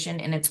Education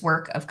in its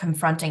work of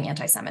confronting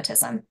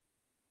anti-Semitism?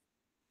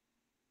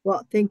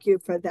 Well, thank you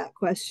for that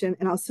question.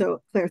 And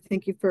also, Claire,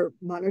 thank you for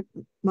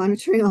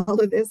monitoring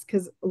all of this,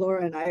 because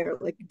Laura and I are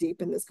like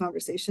deep in this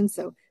conversation.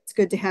 So it's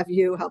good to have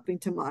you helping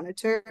to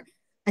monitor.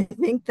 I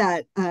think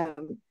that,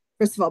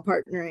 first of all,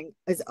 partnering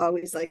is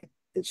always like,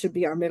 it should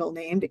be our middle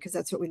name, because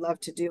that's what we love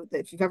to do.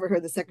 If you've ever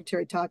heard the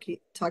secretary talk,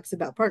 he talks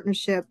about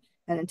partnership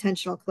and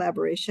intentional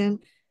collaboration.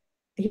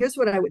 Here's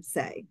what I would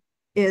say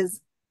is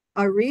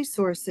our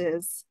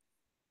resources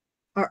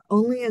are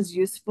only as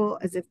useful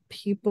as if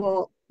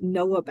people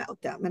know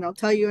about them. And I'll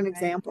tell you an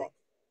example.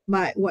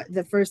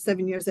 The first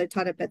 7 years I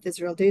taught at Beth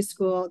Israel Day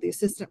School, the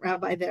assistant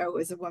rabbi there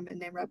was a woman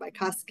named Rabbi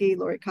Koski,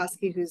 Lori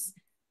Koski, who's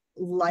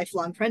a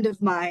lifelong friend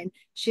of mine.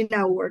 She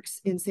now works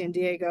in San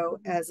Diego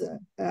as a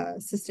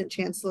assistant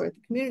chancellor at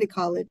the community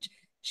college.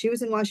 She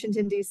was in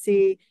Washington,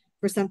 D.C.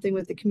 for something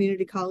with the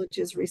community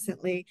colleges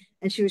recently,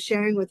 and she was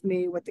sharing with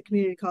me what the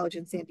community college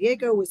in San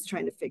Diego was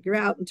trying to figure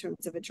out in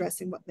terms of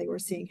addressing what they were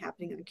seeing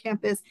happening on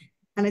campus.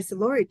 And I said,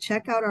 Lori,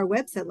 check out our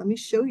website. Let me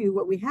show you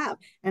what we have.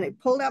 And I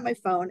pulled out my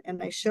phone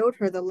and I showed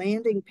her the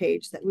landing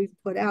page that we've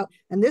put out.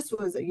 And this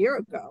was a year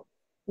ago,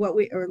 or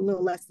a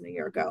little less than a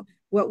year ago,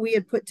 what we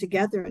had put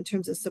together in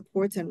terms of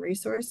supports and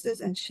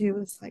resources. And she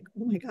was like,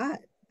 oh my God,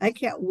 I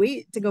can't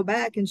wait to go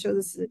back and show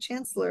this to the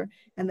chancellor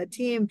and the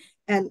team.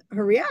 And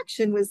her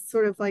reaction was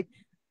sort of like,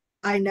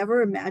 I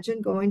never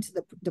imagined going to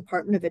the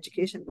Department of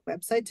Education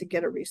website to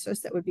get a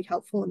resource that would be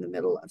helpful in the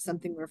middle of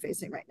something we're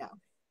facing right now.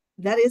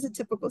 That is a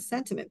typical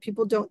sentiment.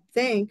 People don't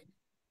think,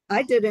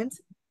 I didn't.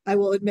 I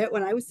will admit,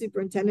 when I was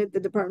superintendent, the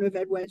Department of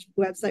Ed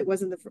website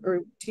wasn't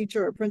or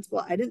teacher or principal.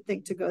 I didn't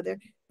think to go there.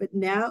 But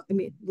now, I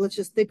mean, let's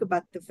just think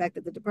about the fact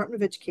that the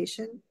Department of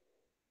Education,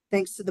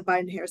 thanks to the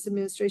Biden-Harris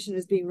administration,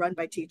 is being run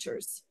by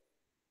teachers.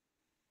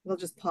 We'll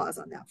just pause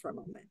on that for a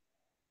moment.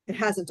 It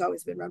hasn't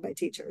always been run by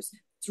teachers.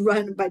 It's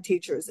run by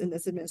teachers in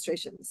this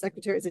administration. The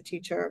secretary is a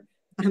teacher.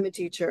 I'm a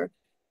teacher.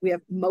 We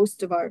have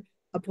most of our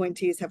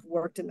appointees have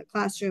worked in the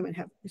classroom and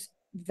have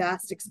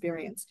vast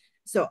experience.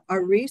 So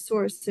our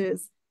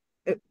resources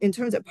in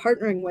terms of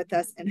partnering with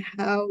us and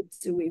how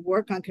do we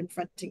work on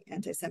confronting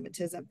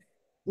anti-Semitism,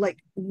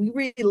 like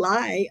we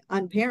rely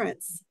on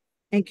parents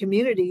and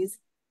communities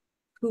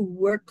who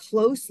work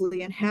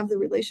closely and have the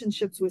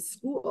relationships with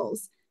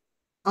schools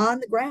on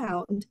the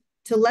ground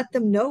to let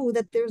them know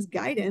that there's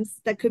guidance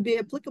that could be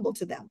applicable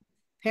to them.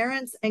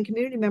 Parents and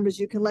community members,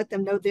 you can let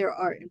them know there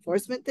are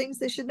enforcement things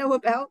they should know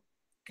about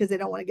because they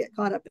don't want to get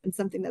caught up in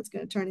something that's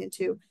going to turn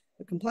into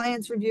a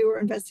compliance review or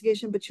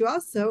investigation, but you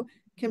also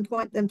can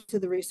point them to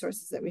the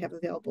resources that we have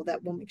available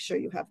that will make sure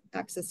you have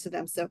access to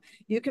them. So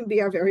you can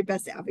be our very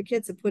best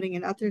advocates of putting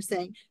it out there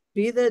saying,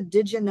 be the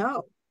did you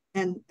know?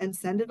 And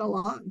send it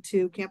along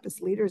to campus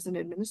leaders and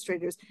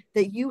administrators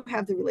that you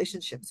have the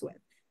relationships with.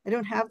 I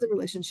don't have the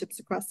relationships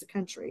across the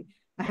country.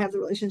 I have the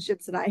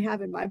relationships that I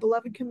have in my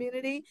beloved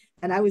community,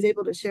 and I was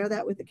able to share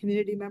that with a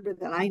community member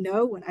that I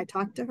know when I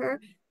talk to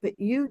her. But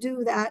you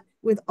do that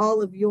with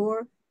all of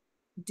your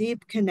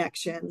deep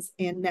connections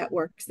and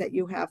networks that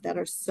you have that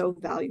are so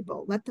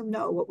valuable. Let them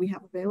know what we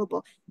have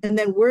available. And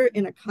then we're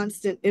in a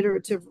constant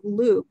iterative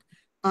loop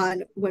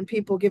on when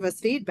people give us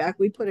feedback,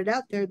 we put it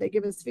out there, they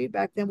give us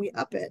feedback, then we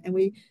up it and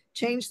we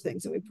change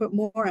things and we put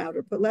more out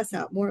or put less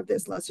out, more of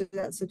this, less of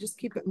that. So just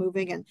keep it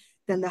moving and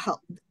then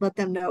let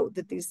them know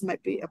that these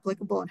might be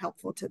applicable and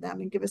helpful to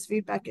them and give us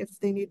feedback if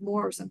they need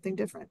more or something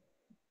different.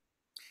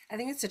 I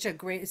think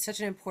it's such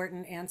an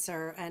important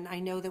answer. And I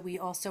know that we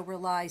also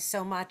rely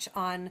so much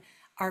on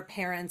our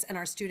parents and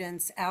our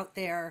students out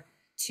there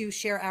to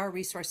share our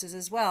resources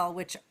as well,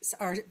 which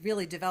are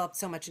really developed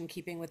so much in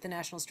keeping with the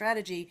national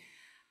strategy.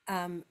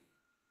 Um,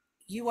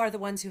 you are the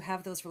ones who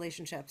have those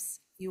relationships.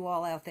 You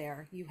all out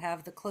there, you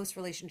have the close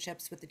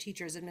relationships with the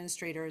teachers,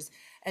 administrators,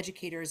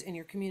 educators in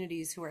your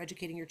communities who are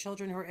educating your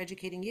children, who are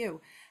educating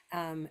you.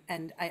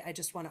 And I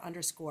just want to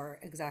underscore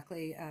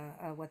exactly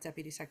what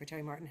Deputy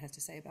Secretary Martin has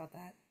to say about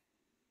that.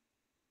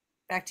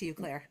 Back to you,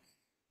 Claire.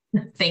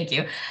 Thank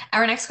you.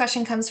 Our next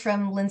question comes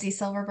from Lindsay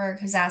Silverberg,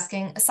 who's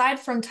asking, aside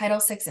from Title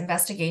VI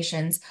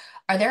investigations,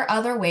 are there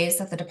other ways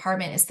that the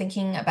department is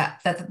thinking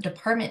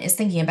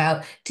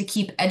about to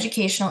keep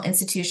educational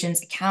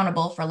institutions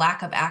accountable for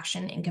lack of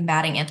action in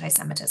combating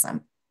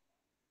anti-Semitism?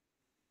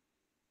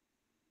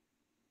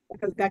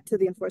 That goes back to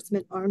the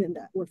enforcement arm and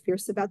that we're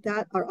fierce about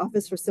that. Our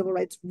Office for Civil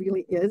Rights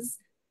really is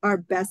our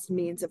best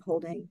means of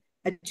holding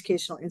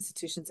educational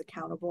institutions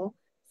accountable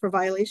for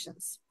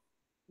violations.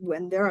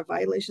 When there are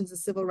violations of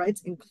civil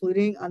rights,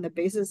 including on the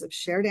basis of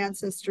shared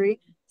ancestry,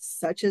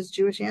 such as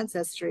Jewish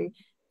ancestry,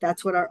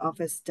 that's what our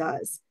office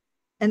does.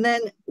 And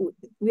then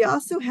we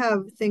also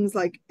have things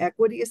like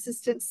equity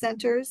assistance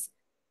centers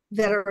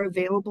that are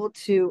available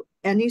to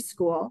any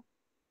school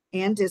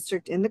and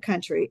district in the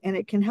country, and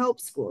it can help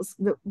schools.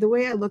 The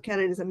way I look at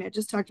it is, I mean, I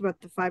just talked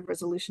about the 5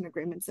 resolution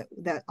agreements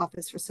that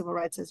Office for Civil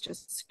Rights has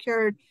just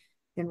secured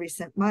in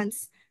recent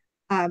months.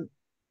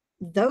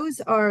 Those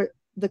are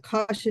the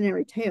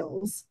cautionary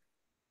tales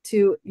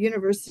to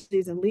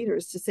universities and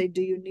leaders to say,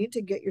 do you need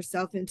to get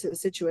yourself into a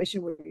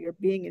situation where you're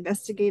being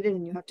investigated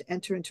and you have to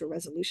enter into a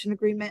resolution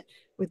agreement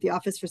with the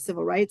Office for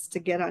Civil Rights to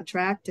get on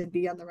track to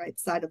be on the right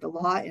side of the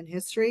law in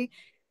history?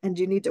 And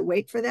you need to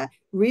wait for that.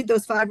 Read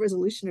those 5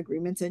 resolution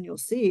agreements and you'll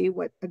see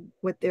what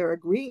they're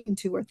agreeing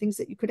to are things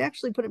that you could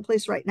actually put in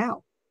place right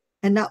now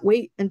and not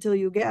wait until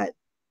you get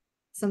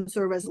some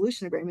sort of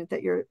resolution agreement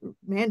that you're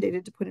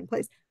mandated to put in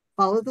place.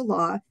 Follow the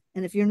law.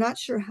 And if you're not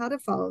sure how to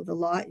follow the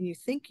law and you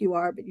think you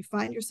are, but you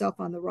find yourself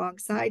on the wrong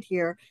side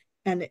here,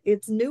 and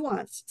it's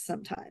nuanced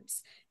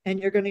sometimes, and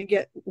you're going to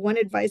get one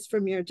advice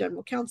from your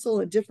general counsel,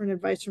 a different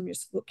advice from your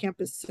school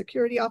campus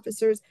security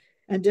officers,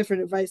 and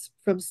different advice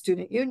from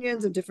student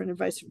unions, and different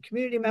advice from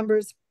community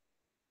members.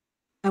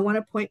 I want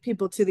to point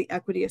people to the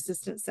equity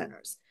assistance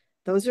centers.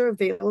 Those are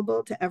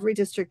available to every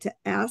district to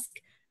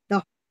ask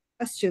the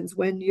questions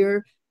when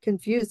you're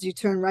confused. You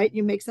turn right,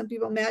 you make some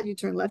people mad. You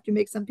turn left, you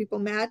make some people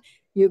mad.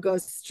 You go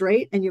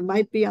straight and you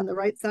might be on the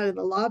right side of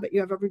the law, but you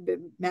have everybody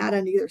mad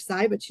on either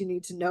side, but you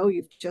need to know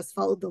you've just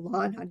followed the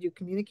law and how do you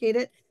communicate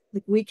it.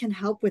 Like, we can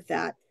help with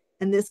that.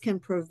 And this can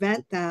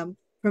prevent them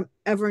from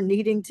ever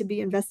needing to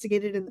be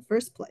investigated in the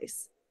first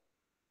place.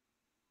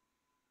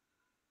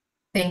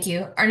 Thank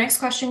you. Our next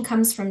question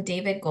comes from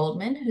David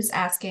Goldman, who's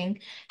asking,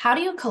 how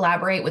do you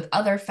collaborate with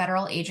other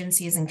federal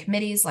agencies and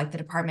committees like the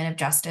Department of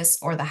Justice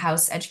or the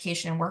House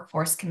Education and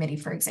Workforce Committee,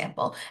 for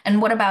example?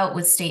 And what about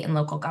with state and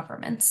local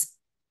governments?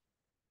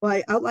 Well,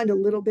 I outlined a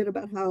little bit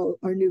about how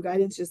our new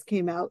guidance just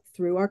came out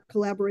through our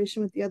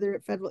collaboration with the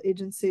other federal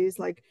agencies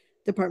like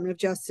Department of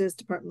Justice,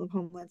 Department of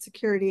Homeland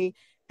Security,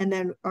 and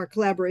then our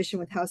collaboration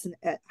with House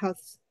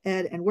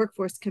Ed and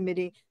Workforce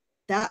Committee.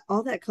 That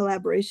all that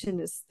collaboration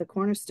is the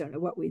cornerstone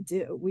of what we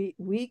do.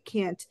 We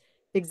can't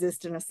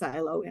exist in a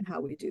silo in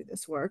how we do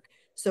this work.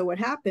 So what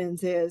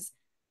happens is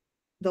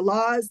the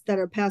laws that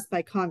are passed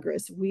by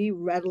Congress, we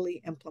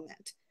readily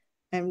implement.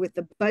 And with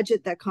the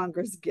budget that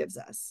Congress gives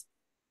us,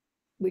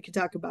 we could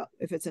talk about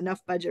if it's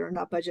enough budget or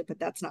not budget, but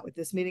that's not what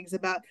this meeting is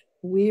about.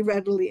 We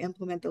readily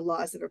implement the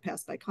laws that are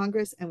passed by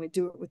Congress, and we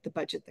do it with the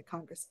budget that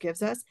Congress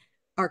gives us.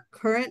 Our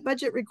current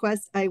budget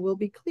request, I will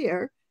be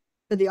clear,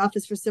 for the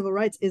Office for Civil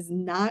Rights is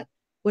not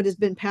what has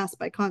been passed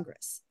by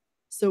Congress.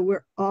 So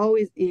we're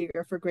always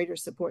eager for greater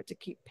support to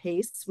keep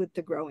pace with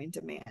the growing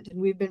demand. And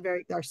we've been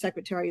our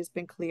secretary has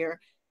been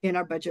clear in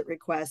our budget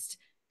request,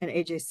 and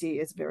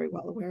AJC is very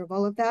well aware of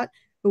all of that.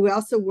 But we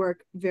also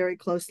work very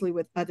closely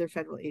with other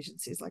federal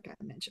agencies, like I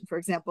mentioned. For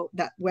example,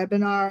 that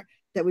webinar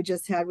that we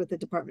just had with the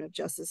Department of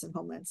Justice and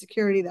Homeland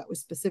Security that was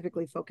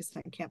specifically focused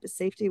on campus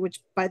safety, which,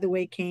 by the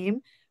way,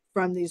 came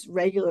from these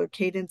regular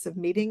cadence of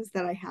meetings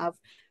that I have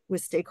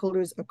with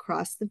stakeholders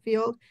across the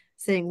field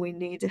saying we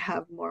need to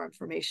have more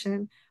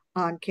information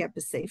on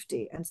campus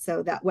safety. And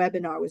so that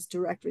webinar was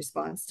direct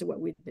response to what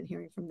we'd been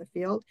hearing from the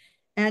field.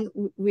 And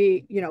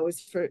we,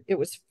 it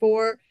was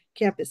for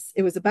campus,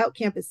 it was about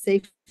campus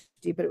safety,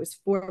 but it was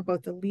for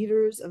both the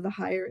leaders of the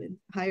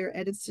higher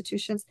ed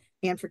institutions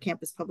and for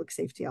campus public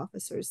safety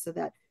officers so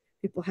that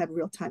people had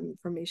real-time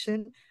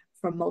information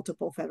from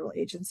multiple federal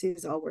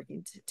agencies all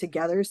working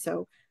together.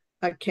 So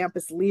a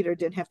campus leader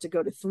didn't have to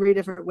go to 3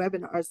 different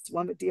webinars,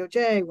 one with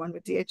DOJ, one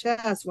with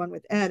DHS, one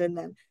with Ed, and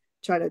then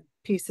try to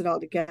piece it all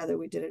together.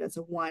 We did it as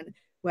a one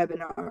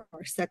webinar.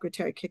 Our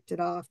secretary kicked it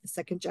off. The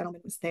second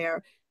gentleman was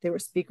there. There were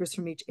speakers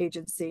from each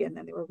agency, and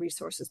then there were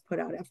resources put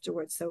out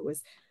afterwards. So it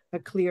was a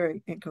clear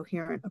and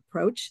coherent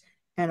approach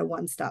and a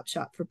one-stop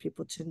shop for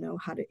people to know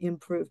how to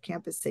improve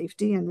campus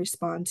safety and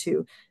respond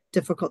to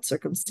difficult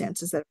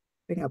circumstances that are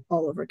popping up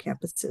all over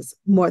campuses.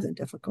 More than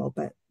difficult,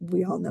 but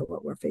we all know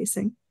what we're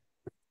facing.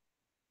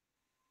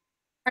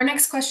 Our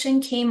next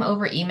question came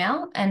over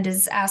email and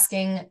is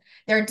asking,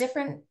 there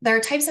are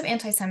types of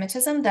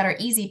anti-Semitism that are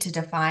easy to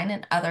define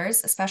and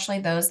others, especially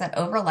those that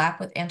overlap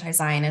with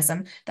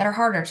anti-Zionism, that are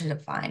harder to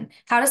define.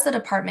 How does the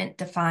department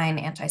define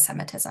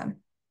anti-Semitism?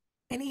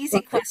 An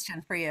easy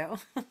question for you.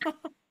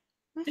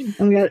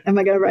 Am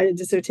I gonna write a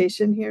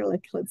dissertation here?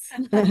 Like, let's.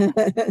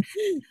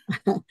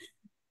 The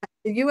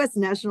U.S.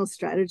 national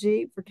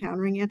strategy for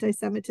countering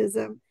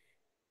anti-Semitism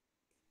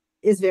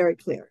is very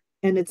clear,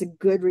 and it's a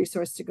good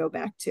resource to go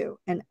back to.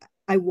 And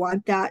I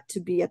want that to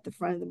be at the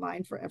front of the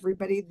mind for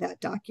everybody. That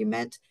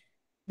document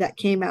that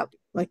came out,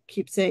 like I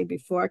keep saying,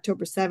 before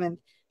October 7th,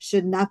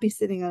 should not be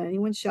sitting on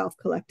anyone's shelf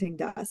collecting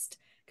dust,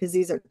 because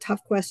these are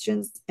tough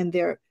questions and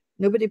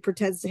nobody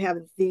pretends to have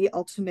the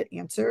ultimate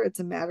answer. It's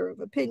a matter of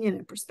opinion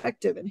and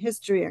perspective and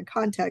history and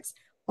context.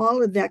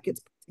 All of that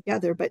gets put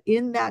together. But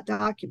in that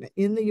document,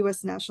 in the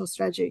U.S. National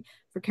Strategy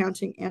for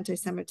Countering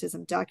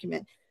Anti-Semitism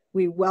document,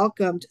 we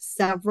welcomed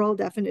several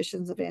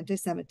definitions of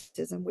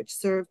anti-Semitism, which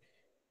serve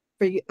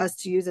for us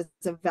to use as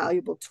a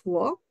valuable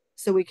tool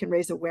so we can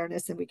raise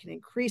awareness and we can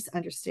increase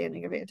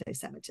understanding of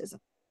anti-Semitism.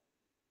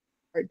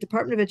 Our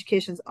Department of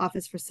Education's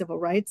Office for Civil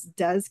Rights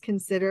does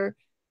consider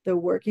the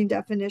working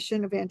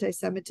definition of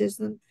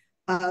anti-Semitism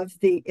of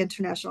the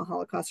International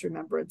Holocaust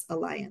Remembrance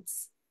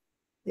Alliance,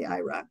 the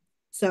IRA.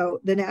 So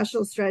the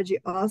national strategy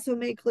also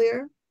made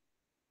clear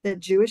that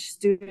Jewish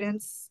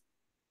students,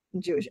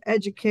 Jewish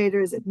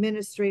educators,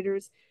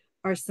 administrators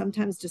are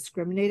sometimes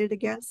discriminated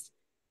against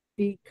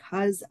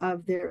because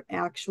of their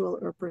actual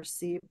or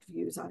perceived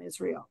views on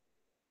Israel.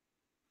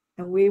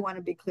 And we want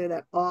to be clear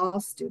that all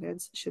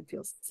students should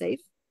feel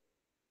safe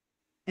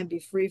and be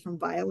free from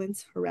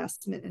violence,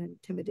 harassment, and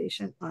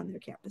intimidation on their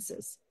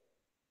campuses.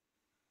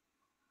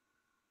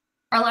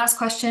 Our last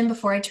question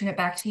before I turn it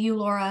back to you,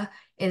 Laura,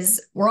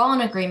 is we're all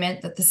in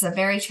agreement that this is a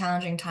very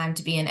challenging time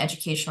to be in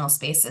educational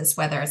spaces,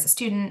 whether as a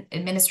student,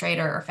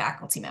 administrator, or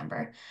faculty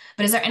member.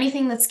 But is there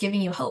anything that's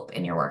giving you hope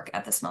in your work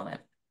at this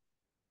moment?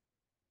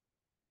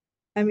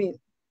 I mean,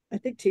 I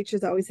think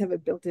teachers always have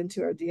it built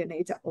into our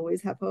DNA to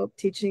always have hope.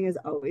 Teaching is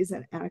always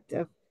an act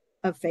of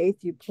faith.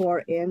 You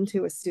pour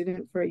into a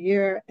student for a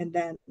year and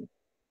then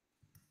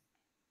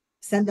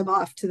send them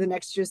off to the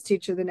next year's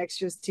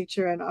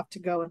teacher, and off to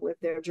go and live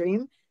their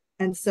dream.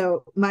 And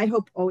so my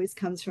hope always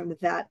comes from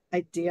that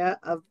idea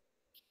of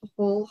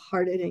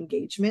wholehearted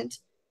engagement,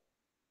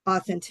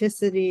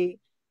 authenticity,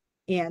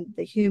 and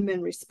the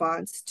human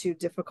response to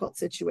difficult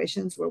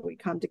situations where we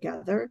come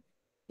together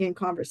in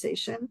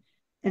conversation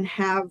and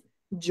have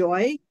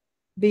joy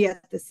be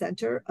at the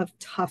center of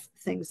tough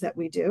things that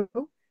we do.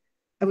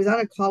 I was on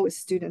a call with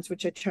students,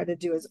 which I try to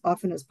do as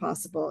often as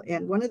possible.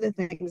 And one of the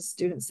things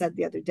students said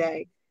the other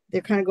day,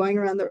 they're kind of going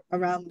around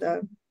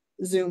the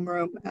Zoom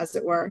room, as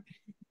it were,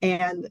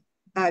 and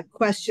a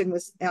question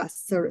was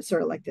asked, sort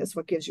of like this: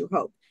 "What gives you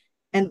hope?"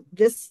 And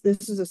this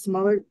is a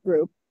smaller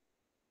group,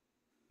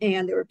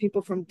 and there were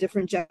people from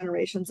different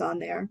generations on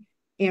there.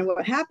 And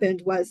what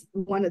happened was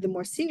one of the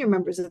more senior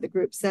members of the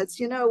group says,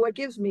 "You know, what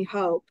gives me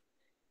hope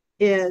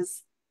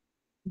is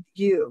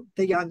you,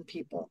 the young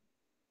people."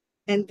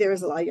 And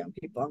there's a lot of young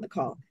people on the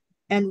call.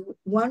 And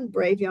one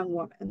brave young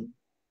woman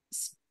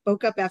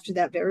spoke up after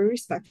that very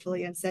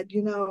respectfully and said,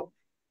 "You know,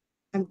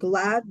 I'm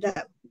glad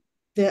that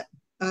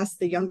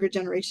the younger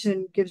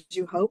generation, gives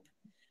you hope,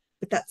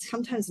 but that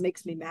sometimes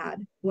makes me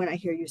mad when I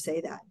hear you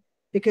say that,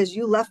 because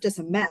you left us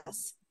a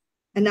mess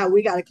and now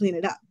we got to clean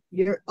it up.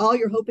 All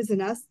your hope is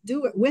in us.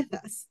 Do it with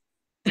us."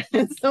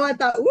 And so I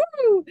thought,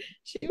 woo,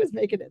 she was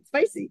making it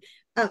spicy.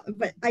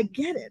 But I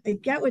get it. I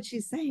get what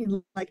she's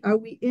saying. Like, are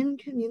we in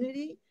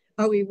community?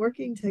 Are we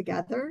working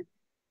together?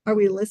 Are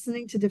we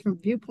listening to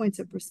different viewpoints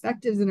and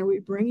perspectives? And are we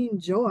bringing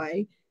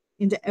joy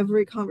into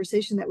every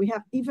conversation that we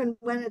have, even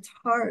when it's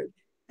hard?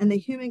 And the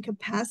human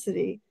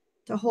capacity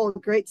to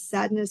hold great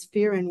sadness,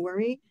 fear, and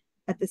worry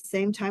at the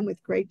same time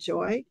with great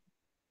joy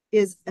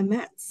is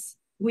immense.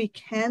 We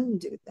can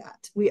do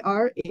that. We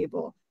are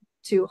able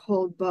to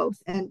hold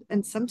both.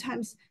 And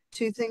sometimes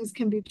two things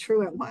can be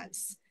true at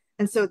once.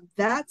 And so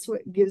that's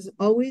what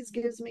always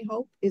gives me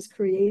hope, is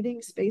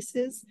creating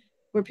spaces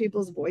where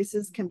people's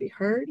voices can be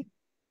heard,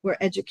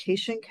 where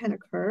education can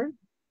occur,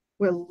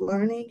 where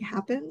learning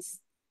happens.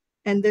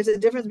 And there's a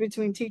difference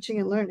between teaching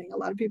and learning. A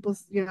lot of people,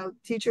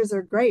 teachers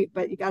are great,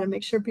 but you got to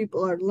make sure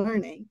people are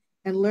learning,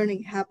 and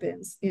learning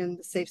happens in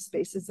the safe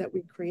spaces that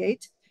we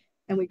create.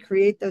 And we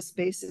create those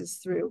spaces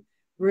through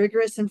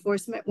rigorous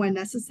enforcement when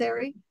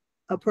necessary,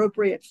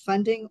 appropriate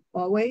funding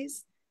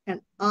always, and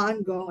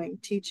ongoing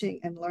teaching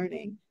and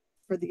learning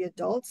for the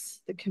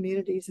adults, the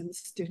communities, and the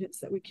students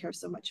that we care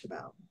so much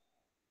about.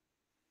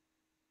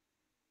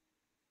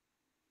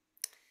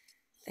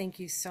 Thank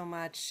you so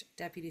much,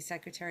 Deputy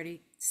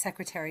Secretary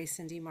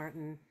Cindy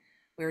Martin.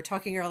 We were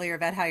talking earlier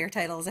about how your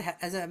title is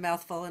a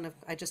mouthful, and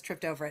I just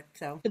tripped over it.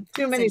 So,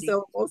 Too many Cindy,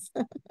 syllables.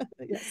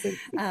 Yes,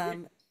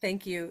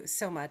 thank you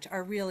so much.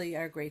 Our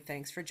great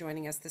thanks for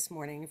joining us this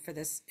morning for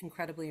this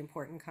incredibly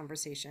important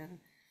conversation.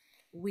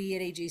 We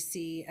at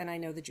AJC, and I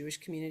know the Jewish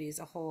community as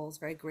a whole, is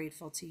very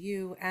grateful to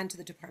you and to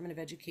the Department of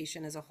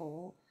Education as a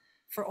whole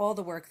for all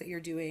the work that you're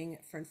doing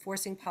for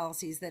enforcing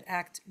policies that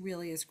act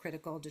really as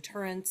critical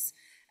deterrents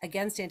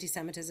against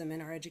anti-Semitism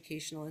in our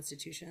educational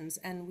institutions.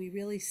 And we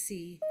really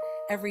see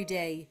every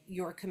day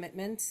your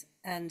commitment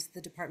and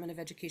the Department of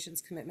Education's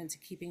commitment to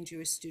keeping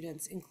Jewish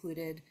students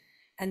included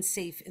and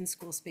safe in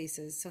school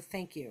spaces. So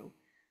thank you.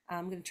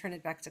 I'm going to turn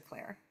it back to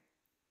Claire.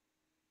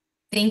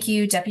 Thank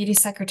you, Deputy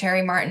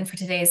Secretary Martin, for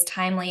today's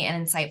timely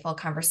and insightful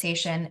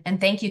conversation,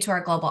 and thank you to our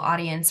global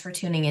audience for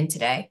tuning in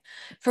today.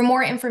 For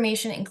more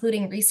information,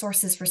 including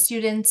resources for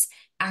students,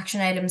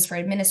 action items for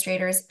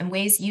administrators, and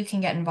ways you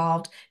can get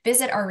involved,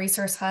 visit our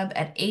resource hub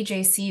at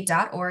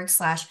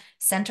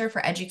ajc.org/Center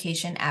for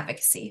Education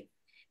Advocacy.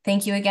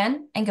 Thank you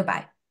again, and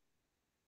goodbye.